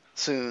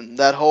soon.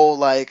 That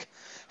whole,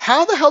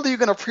 how the hell are you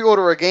going to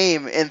pre-order a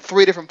game in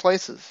 3 different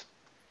places?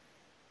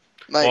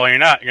 Well, you're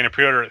not. You're going to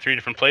pre-order at 3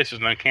 different places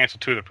and then cancel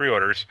 2 of the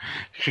pre-orders.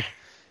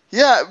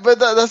 Yeah, but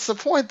that's the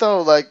point,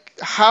 though.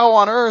 How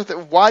on earth,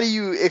 why do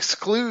you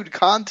exclude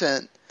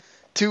content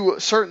to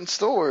certain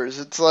stores?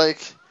 It's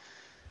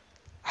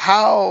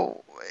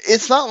how...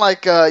 It's not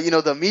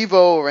the Amiibo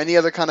or any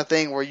other kind of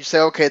thing where you say,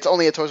 okay, it's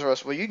only at Toys R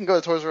Us. Well, you can go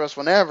to Toys R Us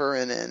whenever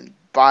and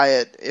buy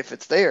it if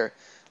it's there.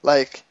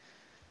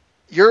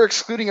 You're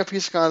excluding a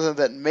piece of content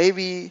that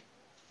maybe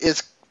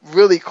is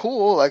really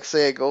cool,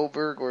 say a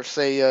Goldberg or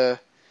say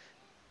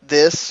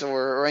this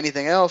or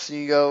anything else, and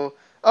you go,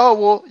 oh,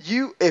 well,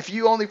 if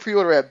you only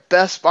pre-order at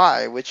Best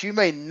Buy, which you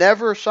may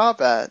never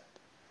shop at,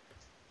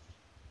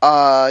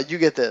 you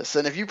get this.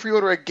 And if you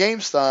pre-order at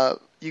GameStop,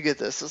 you get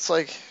this. It's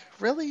like,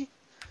 really?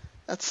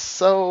 That's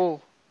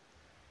so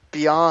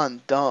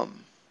beyond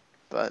dumb.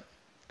 But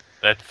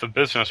That's the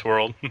business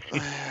world.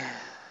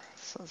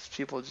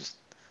 people just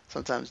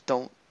sometimes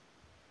don't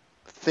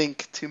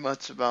think too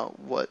much about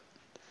what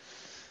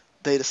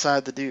they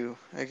decide to do,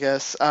 I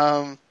guess.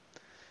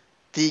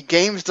 The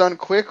Games Done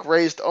Quick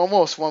raised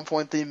almost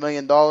 $1.3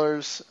 million.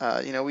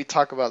 We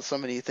talk about so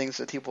many things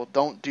that people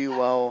don't do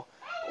well,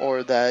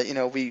 or that,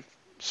 we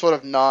sort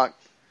of knock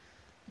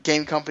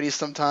game companies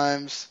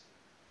sometimes.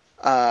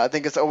 I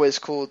think it's always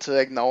cool to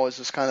acknowledge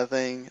this kind of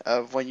thing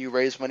of when you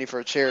raise money for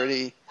a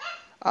charity.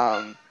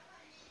 And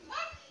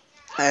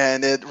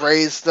it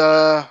raised,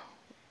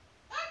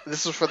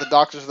 this was for the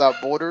Doctors Without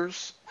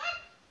Borders,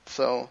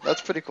 so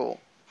that's pretty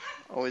cool.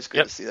 Always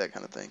good to see that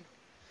kind of thing.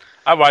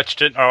 I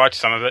watched it. I watched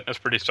some of it. It's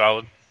pretty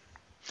solid.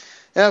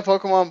 Yeah,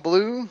 Pokemon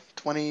Blue,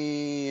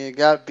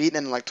 got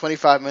beaten in like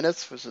 25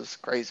 minutes, which is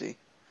crazy.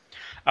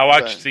 I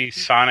watched the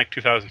Sonic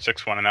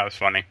 2006 one, and that was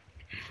funny.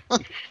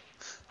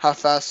 How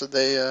fast did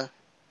they...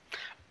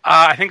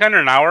 I think under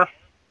an hour.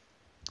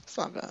 It's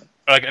not bad.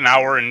 Or like an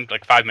hour and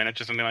like 5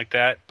 minutes or something like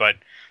that. But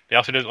they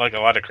also did like a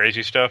lot of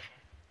crazy stuff.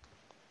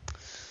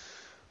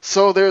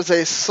 So there's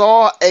a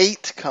Saw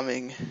 8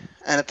 coming,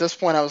 and at this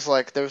point I was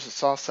like, there's a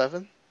Saw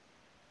 7?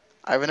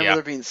 I remember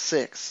there being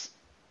 6.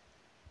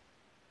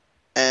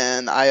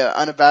 And I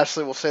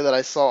unabashedly will say that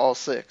I saw all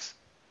 6.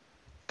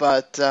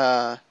 But,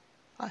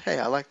 hey,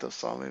 I like those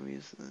Saw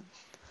movies.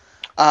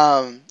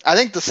 I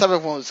think the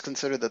 7th one was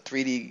considered the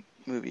 3D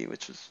movie,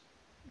 which is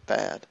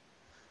bad.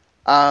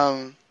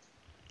 I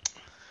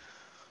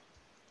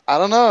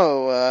don't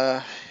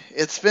know.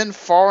 It's been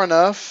far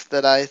enough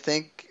that I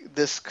think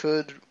this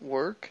could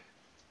work.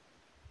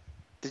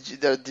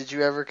 Did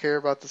you ever care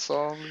about the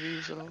Saw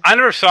movies at all? I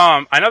never saw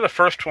them. I know the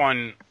first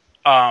one.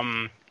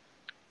 The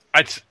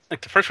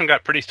first one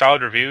got pretty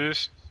solid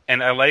reviews,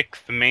 and I like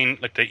the main,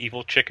 like the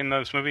evil chick in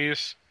those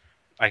movies.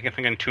 I can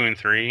think in 2 and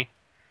 3.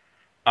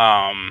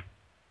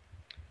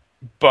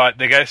 But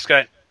the guys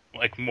got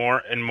like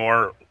more and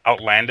more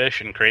outlandish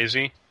and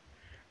crazy.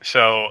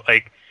 So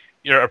like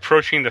you're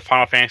approaching the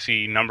Final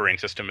Fantasy numbering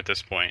system at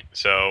this point.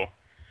 So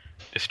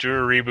just do a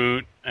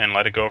reboot and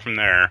let it go from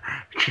there.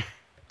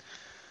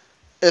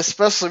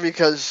 Especially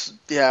because,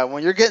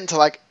 when you're getting to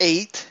like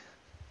 8,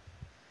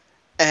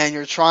 and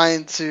you're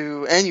trying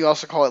to, and you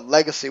also call it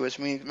Legacy, which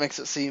makes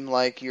it seem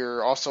like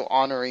you're also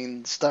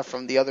honoring stuff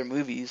from the other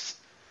movies,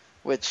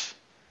 which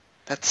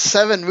that's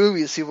 7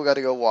 movies people got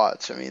to go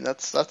watch. I mean,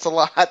 that's a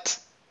lot.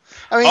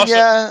 I mean,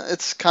 also,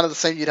 it's kind of the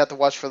same you'd have to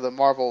watch for the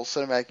Marvel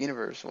Cinematic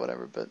Universe or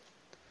whatever, but.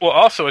 Well,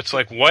 also, it's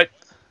like, what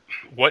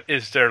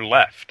is there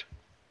left?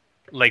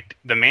 Like,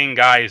 the main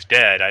guy is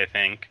dead, I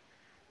think.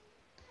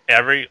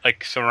 Every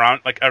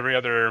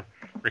other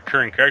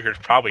recurring character is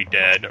probably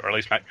dead, or at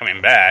least not coming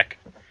back.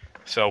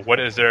 So what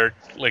is there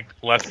like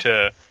left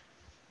to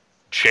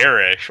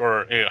cherish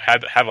or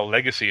have a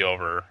legacy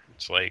over?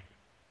 It's like,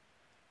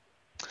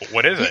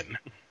 what is it?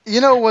 You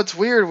know what's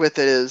weird with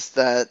it is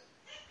that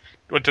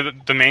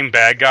the main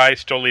bad guy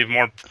still leave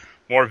more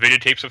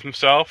videotapes of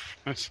himself.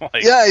 It's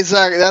like, yeah,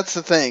 exactly. That's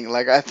the thing.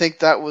 Like, I think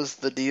that was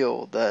the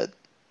deal that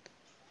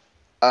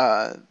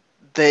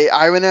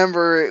I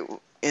remember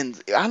in,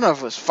 I don't know if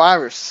it was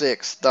 5 or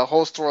 6, the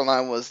whole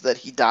storyline was that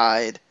he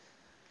died,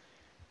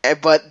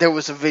 but there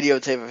was a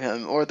videotape of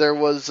him, or there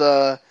was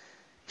who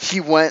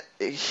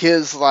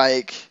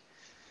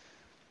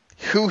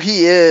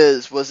he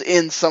is was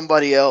in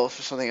somebody else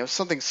or something. It was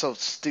something so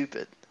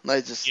stupid.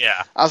 I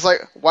was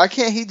like, why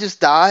can't he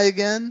just die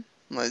again?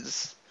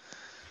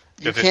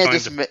 You can't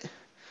just.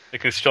 They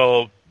can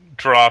still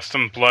draw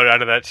some blood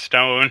out of that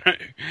stone.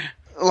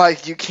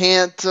 Like, you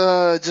can't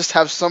just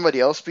have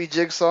somebody else be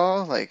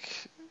Jigsaw. Like,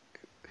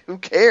 who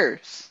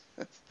cares?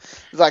 It's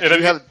like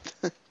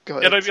Go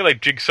ahead. It'll be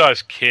like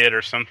Jigsaw's kid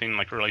or something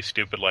like really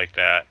stupid like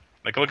that.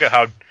 Like look at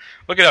how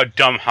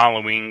dumb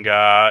Halloween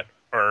got,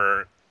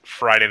 or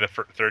Friday the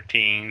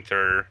 13th,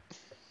 or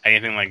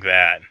anything like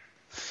that.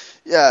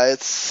 Yeah,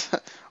 it's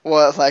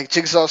like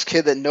Jigsaw's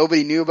kid that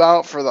nobody knew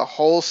about for the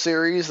whole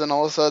series, and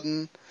all of a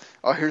sudden,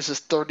 here's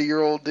this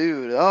 30-year-old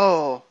dude.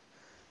 Oh,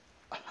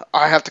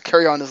 I have to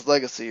carry on his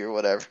legacy or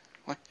whatever.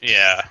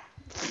 Yeah.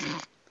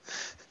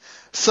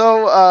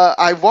 So,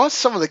 I watched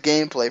some of the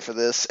gameplay for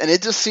this, and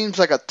it just seems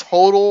like a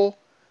total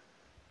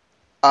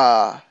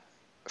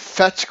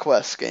fetch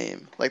quest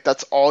game. Like,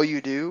 that's all you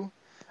do.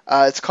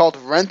 It's called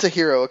Rent a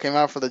Hero. It came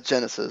out for the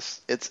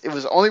Genesis. It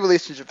was only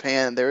released in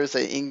Japan. There is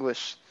an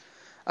English,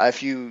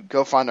 if you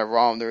go find a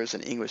ROM, there is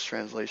an English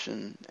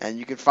translation, and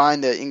you can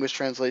find the English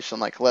translation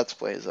like Let's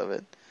Plays of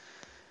it.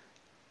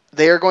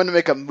 They are going to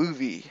make a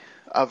movie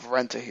of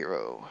Rent a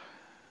Hero.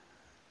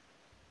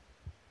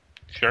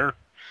 Sure.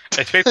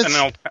 It's based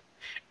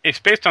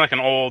on like an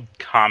old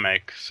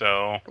comic,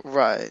 so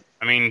right.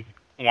 I mean,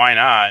 why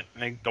not? I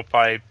think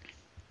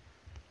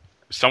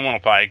someone will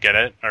probably get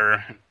it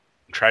or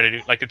try to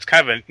do. Like, it's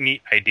kind of a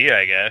neat idea,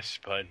 I guess.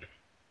 But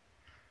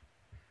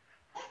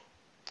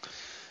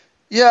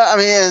Yeah, I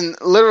mean,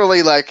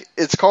 literally, like,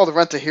 it's called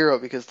Rent a Hero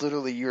because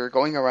literally you're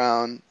going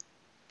around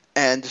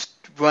and just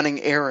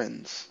running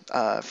errands,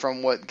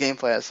 from what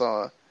gameplay I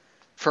saw,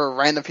 for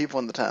random people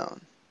in the town.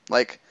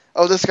 Like,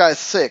 oh, this guy's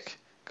sick.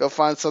 Go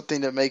find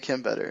something to make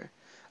him better.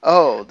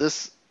 Oh,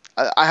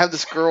 I have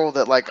this girl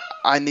that, like,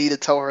 I need to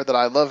tell her that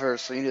I love her,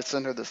 so you need to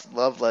send her this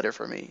love letter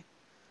for me.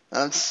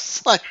 And I'm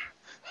just like,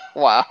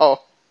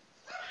 wow.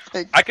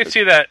 Like, I could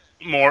see that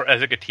more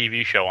as like a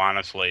TV show,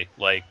 honestly.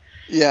 Like,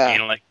 yeah,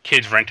 like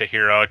kids rent a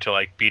hero to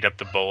like beat up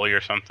the bully or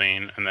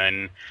something, and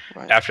then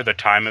right, after the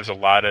time is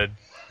allotted,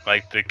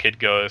 like the kid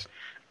goes,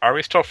 "Are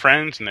we still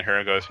friends?" And the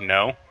hero goes,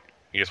 "No."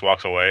 He just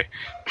walks away.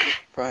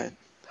 right.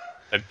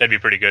 That'd be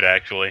pretty good,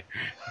 actually.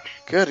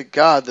 Good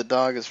God, the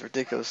dog is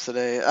ridiculous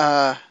today.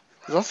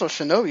 There's also a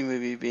Shinobi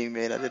movie being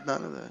made. I did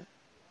not know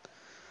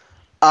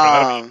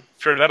that.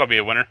 Sure, that'll be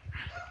a winner.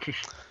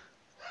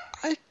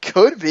 I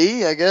could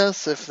be, I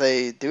guess, if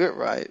they do it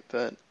right,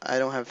 but I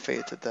don't have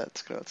faith that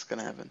that's what's going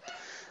to happen.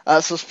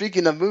 So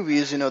speaking of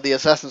movies, the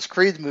Assassin's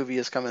Creed movie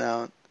is coming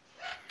out,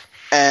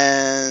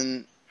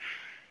 and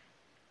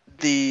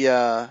the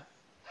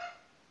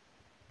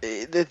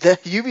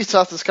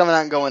Ubisoft is coming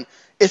out and going,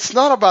 it's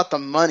not about the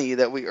money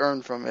that we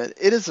earn from it.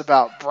 It is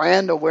about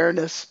brand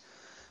awareness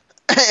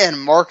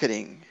and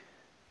marketing.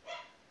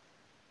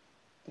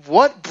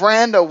 What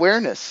brand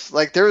awareness?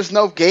 Like, there is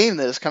no game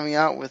that is coming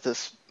out with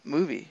this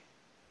movie.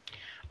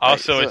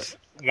 Also, Right, it's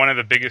one of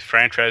the biggest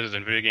franchises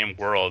in video game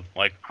world.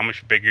 Like, how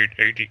much bigger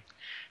do you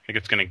think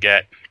it's going to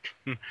get?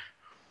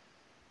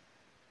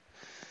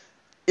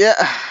 Yeah.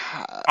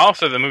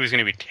 Also, the movie's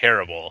going to be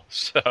terrible.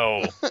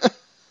 So,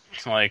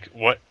 it's like,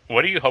 what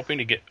are you hoping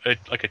to get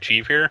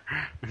achieve here?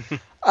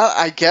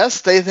 I guess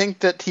they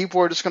think that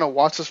people are just going to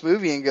watch this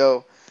movie and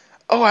go,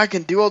 oh, I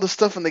can do all this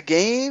stuff in the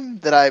game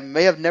that I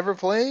may have never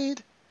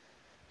played,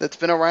 that's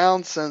been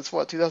around since,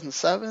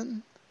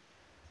 2007?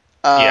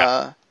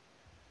 Yeah.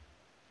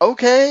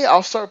 Okay,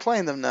 I'll start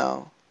playing them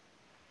now.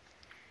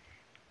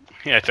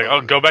 Yeah, it's like,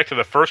 oh, go back to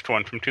the first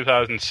one from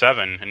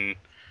 2007, and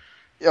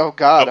Oh,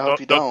 God, I hope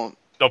you don't.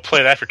 They'll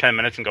play that for 10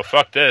 minutes and go,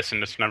 fuck this,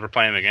 and just never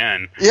play them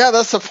again. Yeah,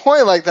 that's the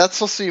point. Like, that's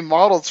supposed to be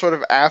modeled sort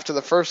of after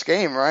the first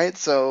game, right?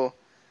 So,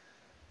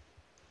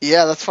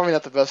 yeah, that's probably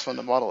not the best one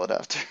to model it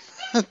after.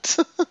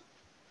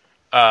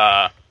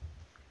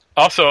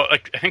 Also,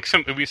 like, I think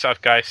some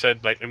Ubisoft guy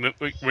said, like,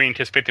 we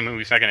anticipate the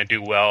movie's not going to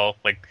do well,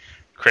 like,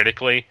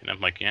 critically. And I'm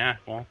like, yeah,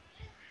 well,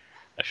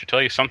 I should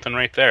tell you something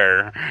right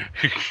there.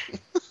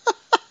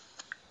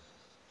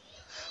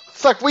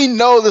 It's like, we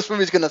know this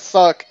movie's gonna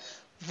suck,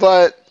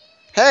 but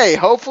hey,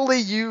 hopefully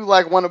you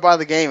want to buy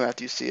the game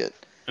after you see it.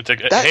 It's like,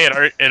 hey,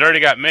 it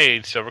already got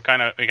made, so we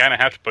kind of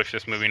have to push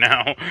this movie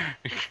now.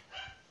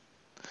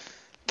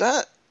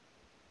 That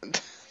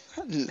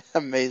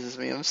amazes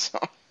me. I'm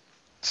sorry.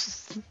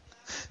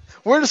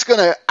 We're just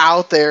gonna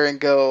out there and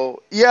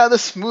go, yeah,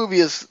 this movie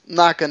is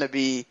not gonna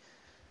be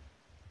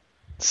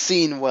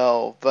seen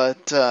well,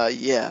 but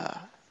yeah.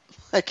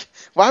 Like,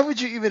 why would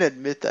you even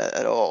admit that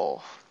at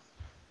all?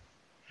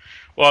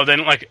 Well,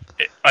 then, like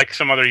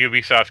some other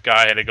Ubisoft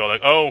guy had to go, like,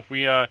 oh,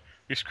 we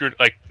screwed,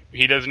 like,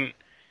 he didn't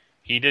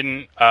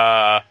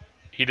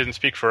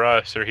speak for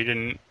us, or he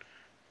didn't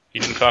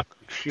talk.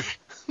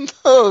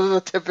 Oh,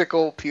 the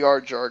typical PR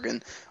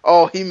jargon.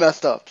 Oh, he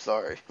messed up.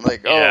 Sorry.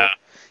 Like, Yeah. oh,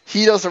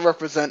 he doesn't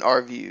represent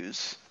our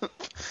views.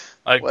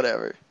 Like,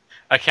 whatever.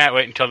 I can't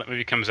wait until that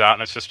movie comes out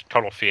and it's just a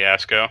total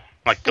fiasco,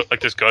 like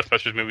this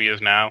Ghostbusters movie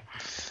is now.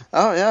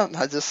 Oh yeah,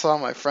 I just saw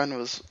my friend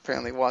was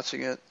apparently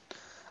watching it.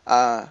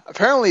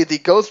 Apparently, the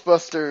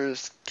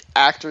Ghostbusters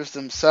actors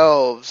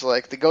themselves,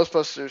 like the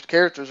Ghostbusters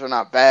characters, are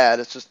not bad.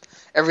 It's just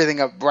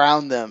everything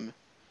around them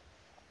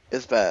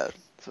is bad,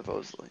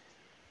 supposedly.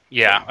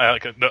 Yeah,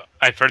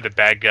 I've heard the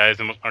bad guys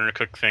the most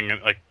undercooked thing,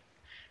 like,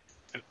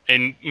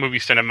 in movie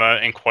cinema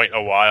in quite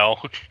a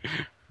while.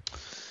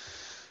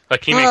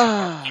 Like, he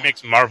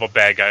makes Marvel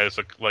bad guys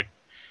look like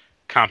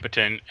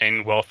competent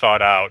and well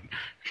thought out.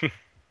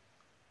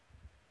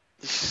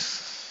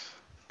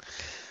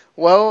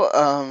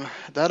 Well,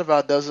 that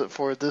about does it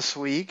for this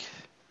week.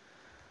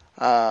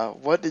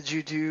 What did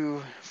you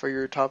do for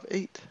your top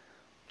 8?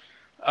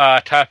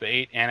 Top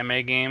 8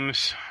 anime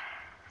games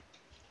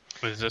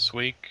was this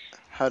week.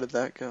 How did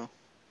that go?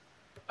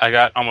 I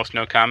got almost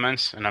no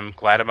comments, and I'm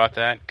glad about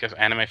that, because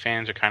anime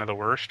fans are kind of the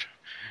worst.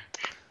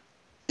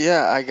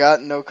 Yeah, I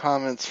got no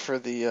comments for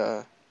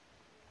the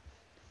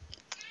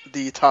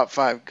top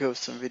 5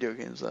 ghosts in video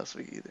games last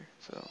week either.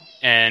 So.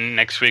 And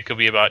next week will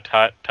be about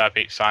top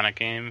 8 Sonic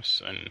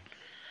games, and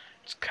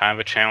it's kind of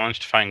a challenge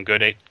to find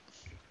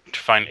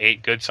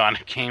 8 good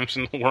Sonic games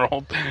in the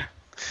world.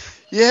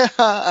 Yeah,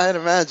 I'd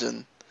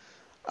imagine.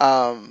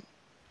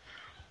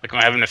 Like,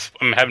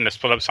 I'm having to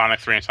split up Sonic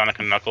 3 and Sonic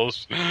and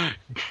Knuckles.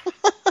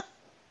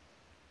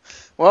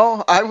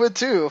 Well, I would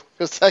too,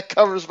 because that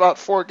covers about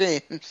 4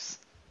 games.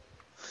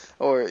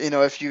 Or,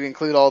 if you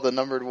include all the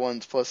numbered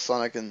ones plus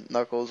Sonic and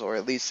Knuckles, or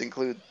at least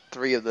include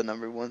 3 of the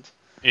numbered ones.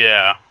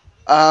 Yeah.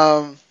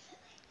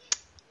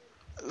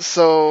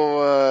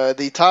 So,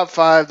 the top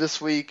 5 this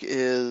week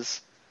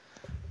is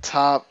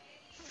top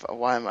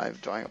Why am I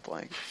drawing a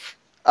blank?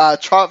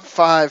 Top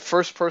 5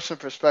 first-person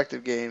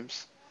perspective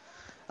games,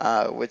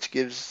 which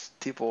gives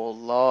people a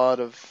lot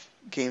of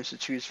games to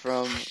choose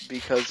from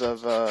because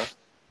of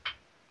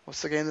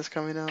what's the game that's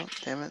coming out?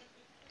 Damn it!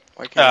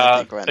 Why can't I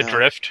think right now?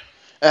 Adrift.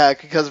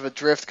 Because of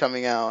Adrift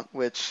coming out,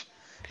 which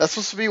that's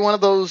supposed to be one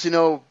of those,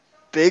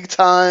 big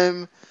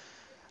time,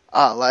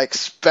 like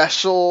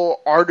special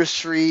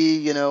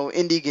artistry,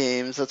 indie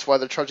games. That's why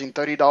they're charging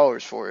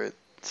 $30 for it.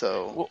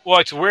 So Well,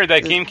 it's weird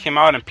that game came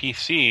out on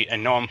PC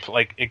and no one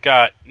it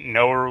got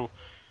no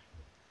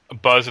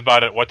buzz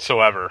about it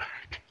whatsoever.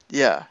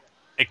 yeah,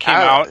 It came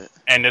out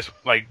and just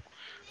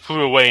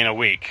flew away in a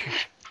week.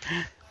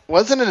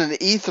 Wasn't it an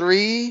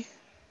E3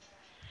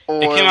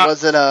 or out,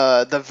 was it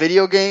the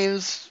video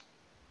games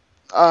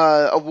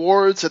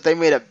awards that they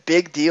made a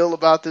big deal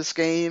about this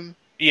game?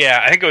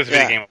 Yeah, I think it was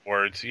Video Game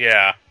Awards.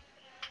 Yeah,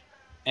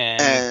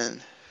 and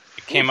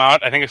it came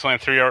out. I think it's only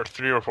 3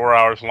 or 4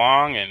 hours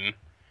long, and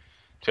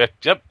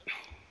yep,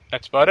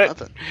 that's about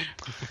nothing.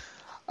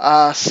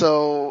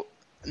 So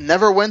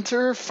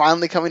Neverwinter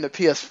finally coming to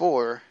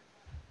PS4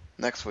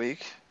 next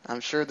week. I'm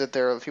sure that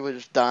there are people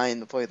just dying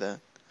to play that.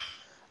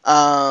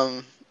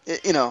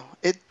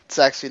 It's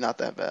actually not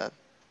that bad.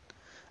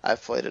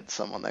 I've played it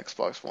some on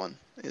Xbox One.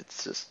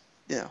 It's just,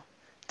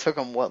 took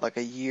them like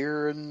a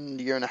year and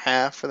a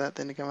half for that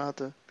thing to come out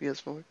to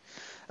PS4.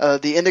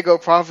 The Indigo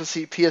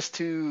Prophecy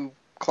PS2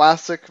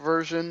 Classic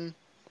version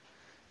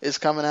is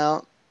coming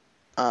out.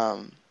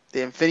 The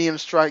Infinium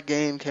Strike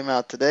game came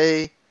out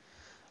today.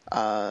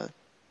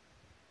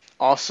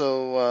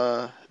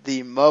 Also,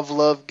 the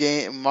Muv-Luv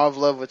game,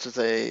 Muv-Luv, which is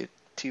a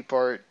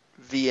 2-part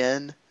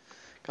VN,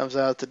 comes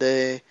out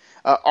today.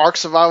 Ark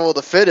Survival of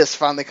the Fittest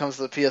finally comes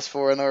to the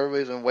PS4. I know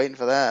everybody's been waiting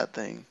for that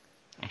thing.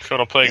 I'm sure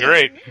it'll play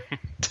great.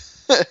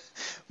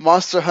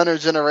 Monster Hunter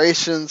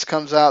Generations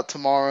comes out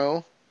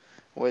tomorrow,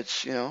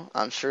 which,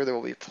 I'm sure there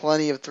will be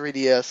plenty of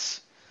 3DS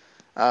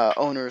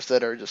owners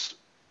that are just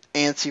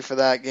antsy for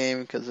that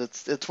game because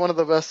it's one of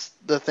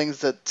the things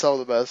that sell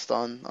the best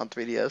on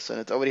 3DS, and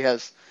it already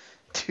has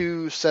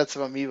 2 sets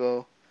of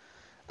amiibo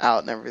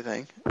out and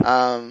everything.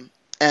 And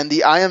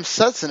the I Am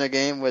Setsuna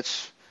game,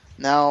 which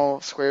now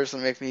Square's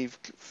going to make me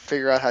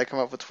figure out how to come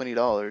up with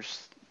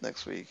 $20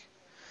 next week.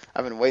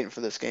 I've been waiting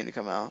for this game to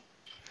come out.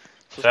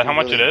 Is that how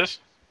much it is?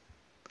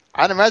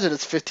 I'd imagine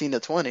it's 15 to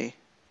 20.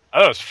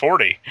 Oh, it's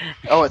 40.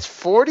 Oh, it's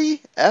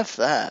 40? F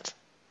that.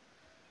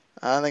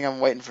 I think I'm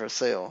waiting for a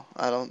sale.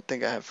 I don't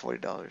think I have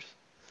 $40.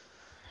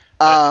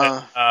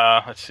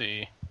 Let's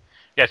see.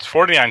 Yeah, it's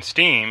 40 on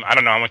Steam. I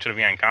don't know how much it'll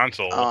be on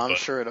console. Oh, I'm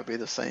sure it'll be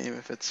the same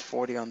if it's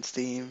 40 on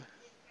Steam.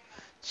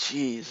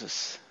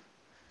 Jesus.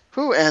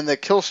 Who? And the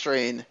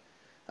Killstrain.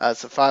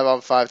 It's a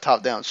 5-on-5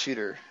 top-down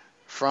shooter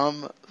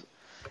from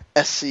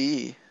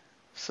SCE.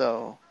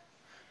 So,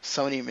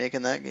 Sony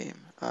making that game.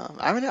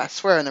 I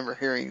swear I remember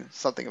hearing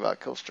something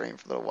about Killstrain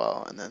for a little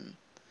while, and then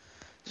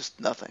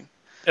just nothing.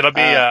 It'll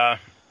be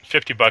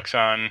 $50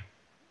 on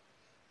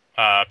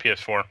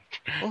PS4.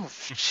 Oh,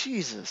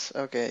 Jesus.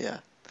 Okay,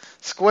 yeah.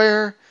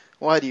 Square,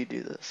 why do you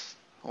do this?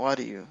 Why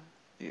do you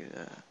do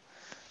that?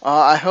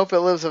 I hope it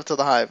lives up to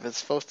the hype. It's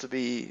supposed to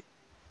be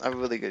a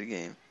really good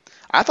game.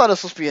 I thought it was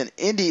supposed to be an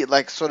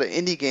indie, sort of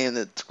indie game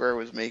that Square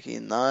was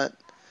making, not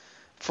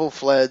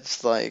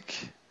full-fledged,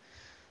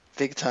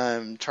 big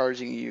time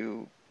charging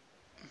you.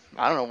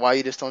 I don't know why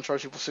you just don't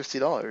charge people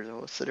 $60.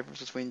 What's the difference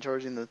between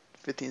charging the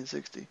 $50 and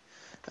 $60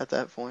 at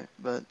that point?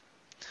 But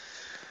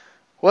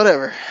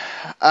whatever.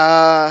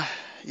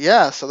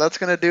 So that's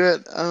gonna do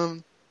it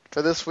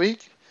for this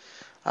week.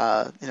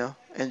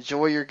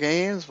 Enjoy your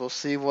games. We'll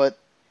see what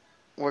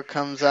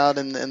comes out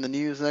in the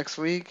news next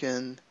week,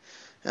 and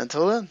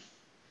until then,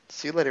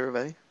 see you later,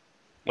 everybody.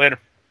 Later.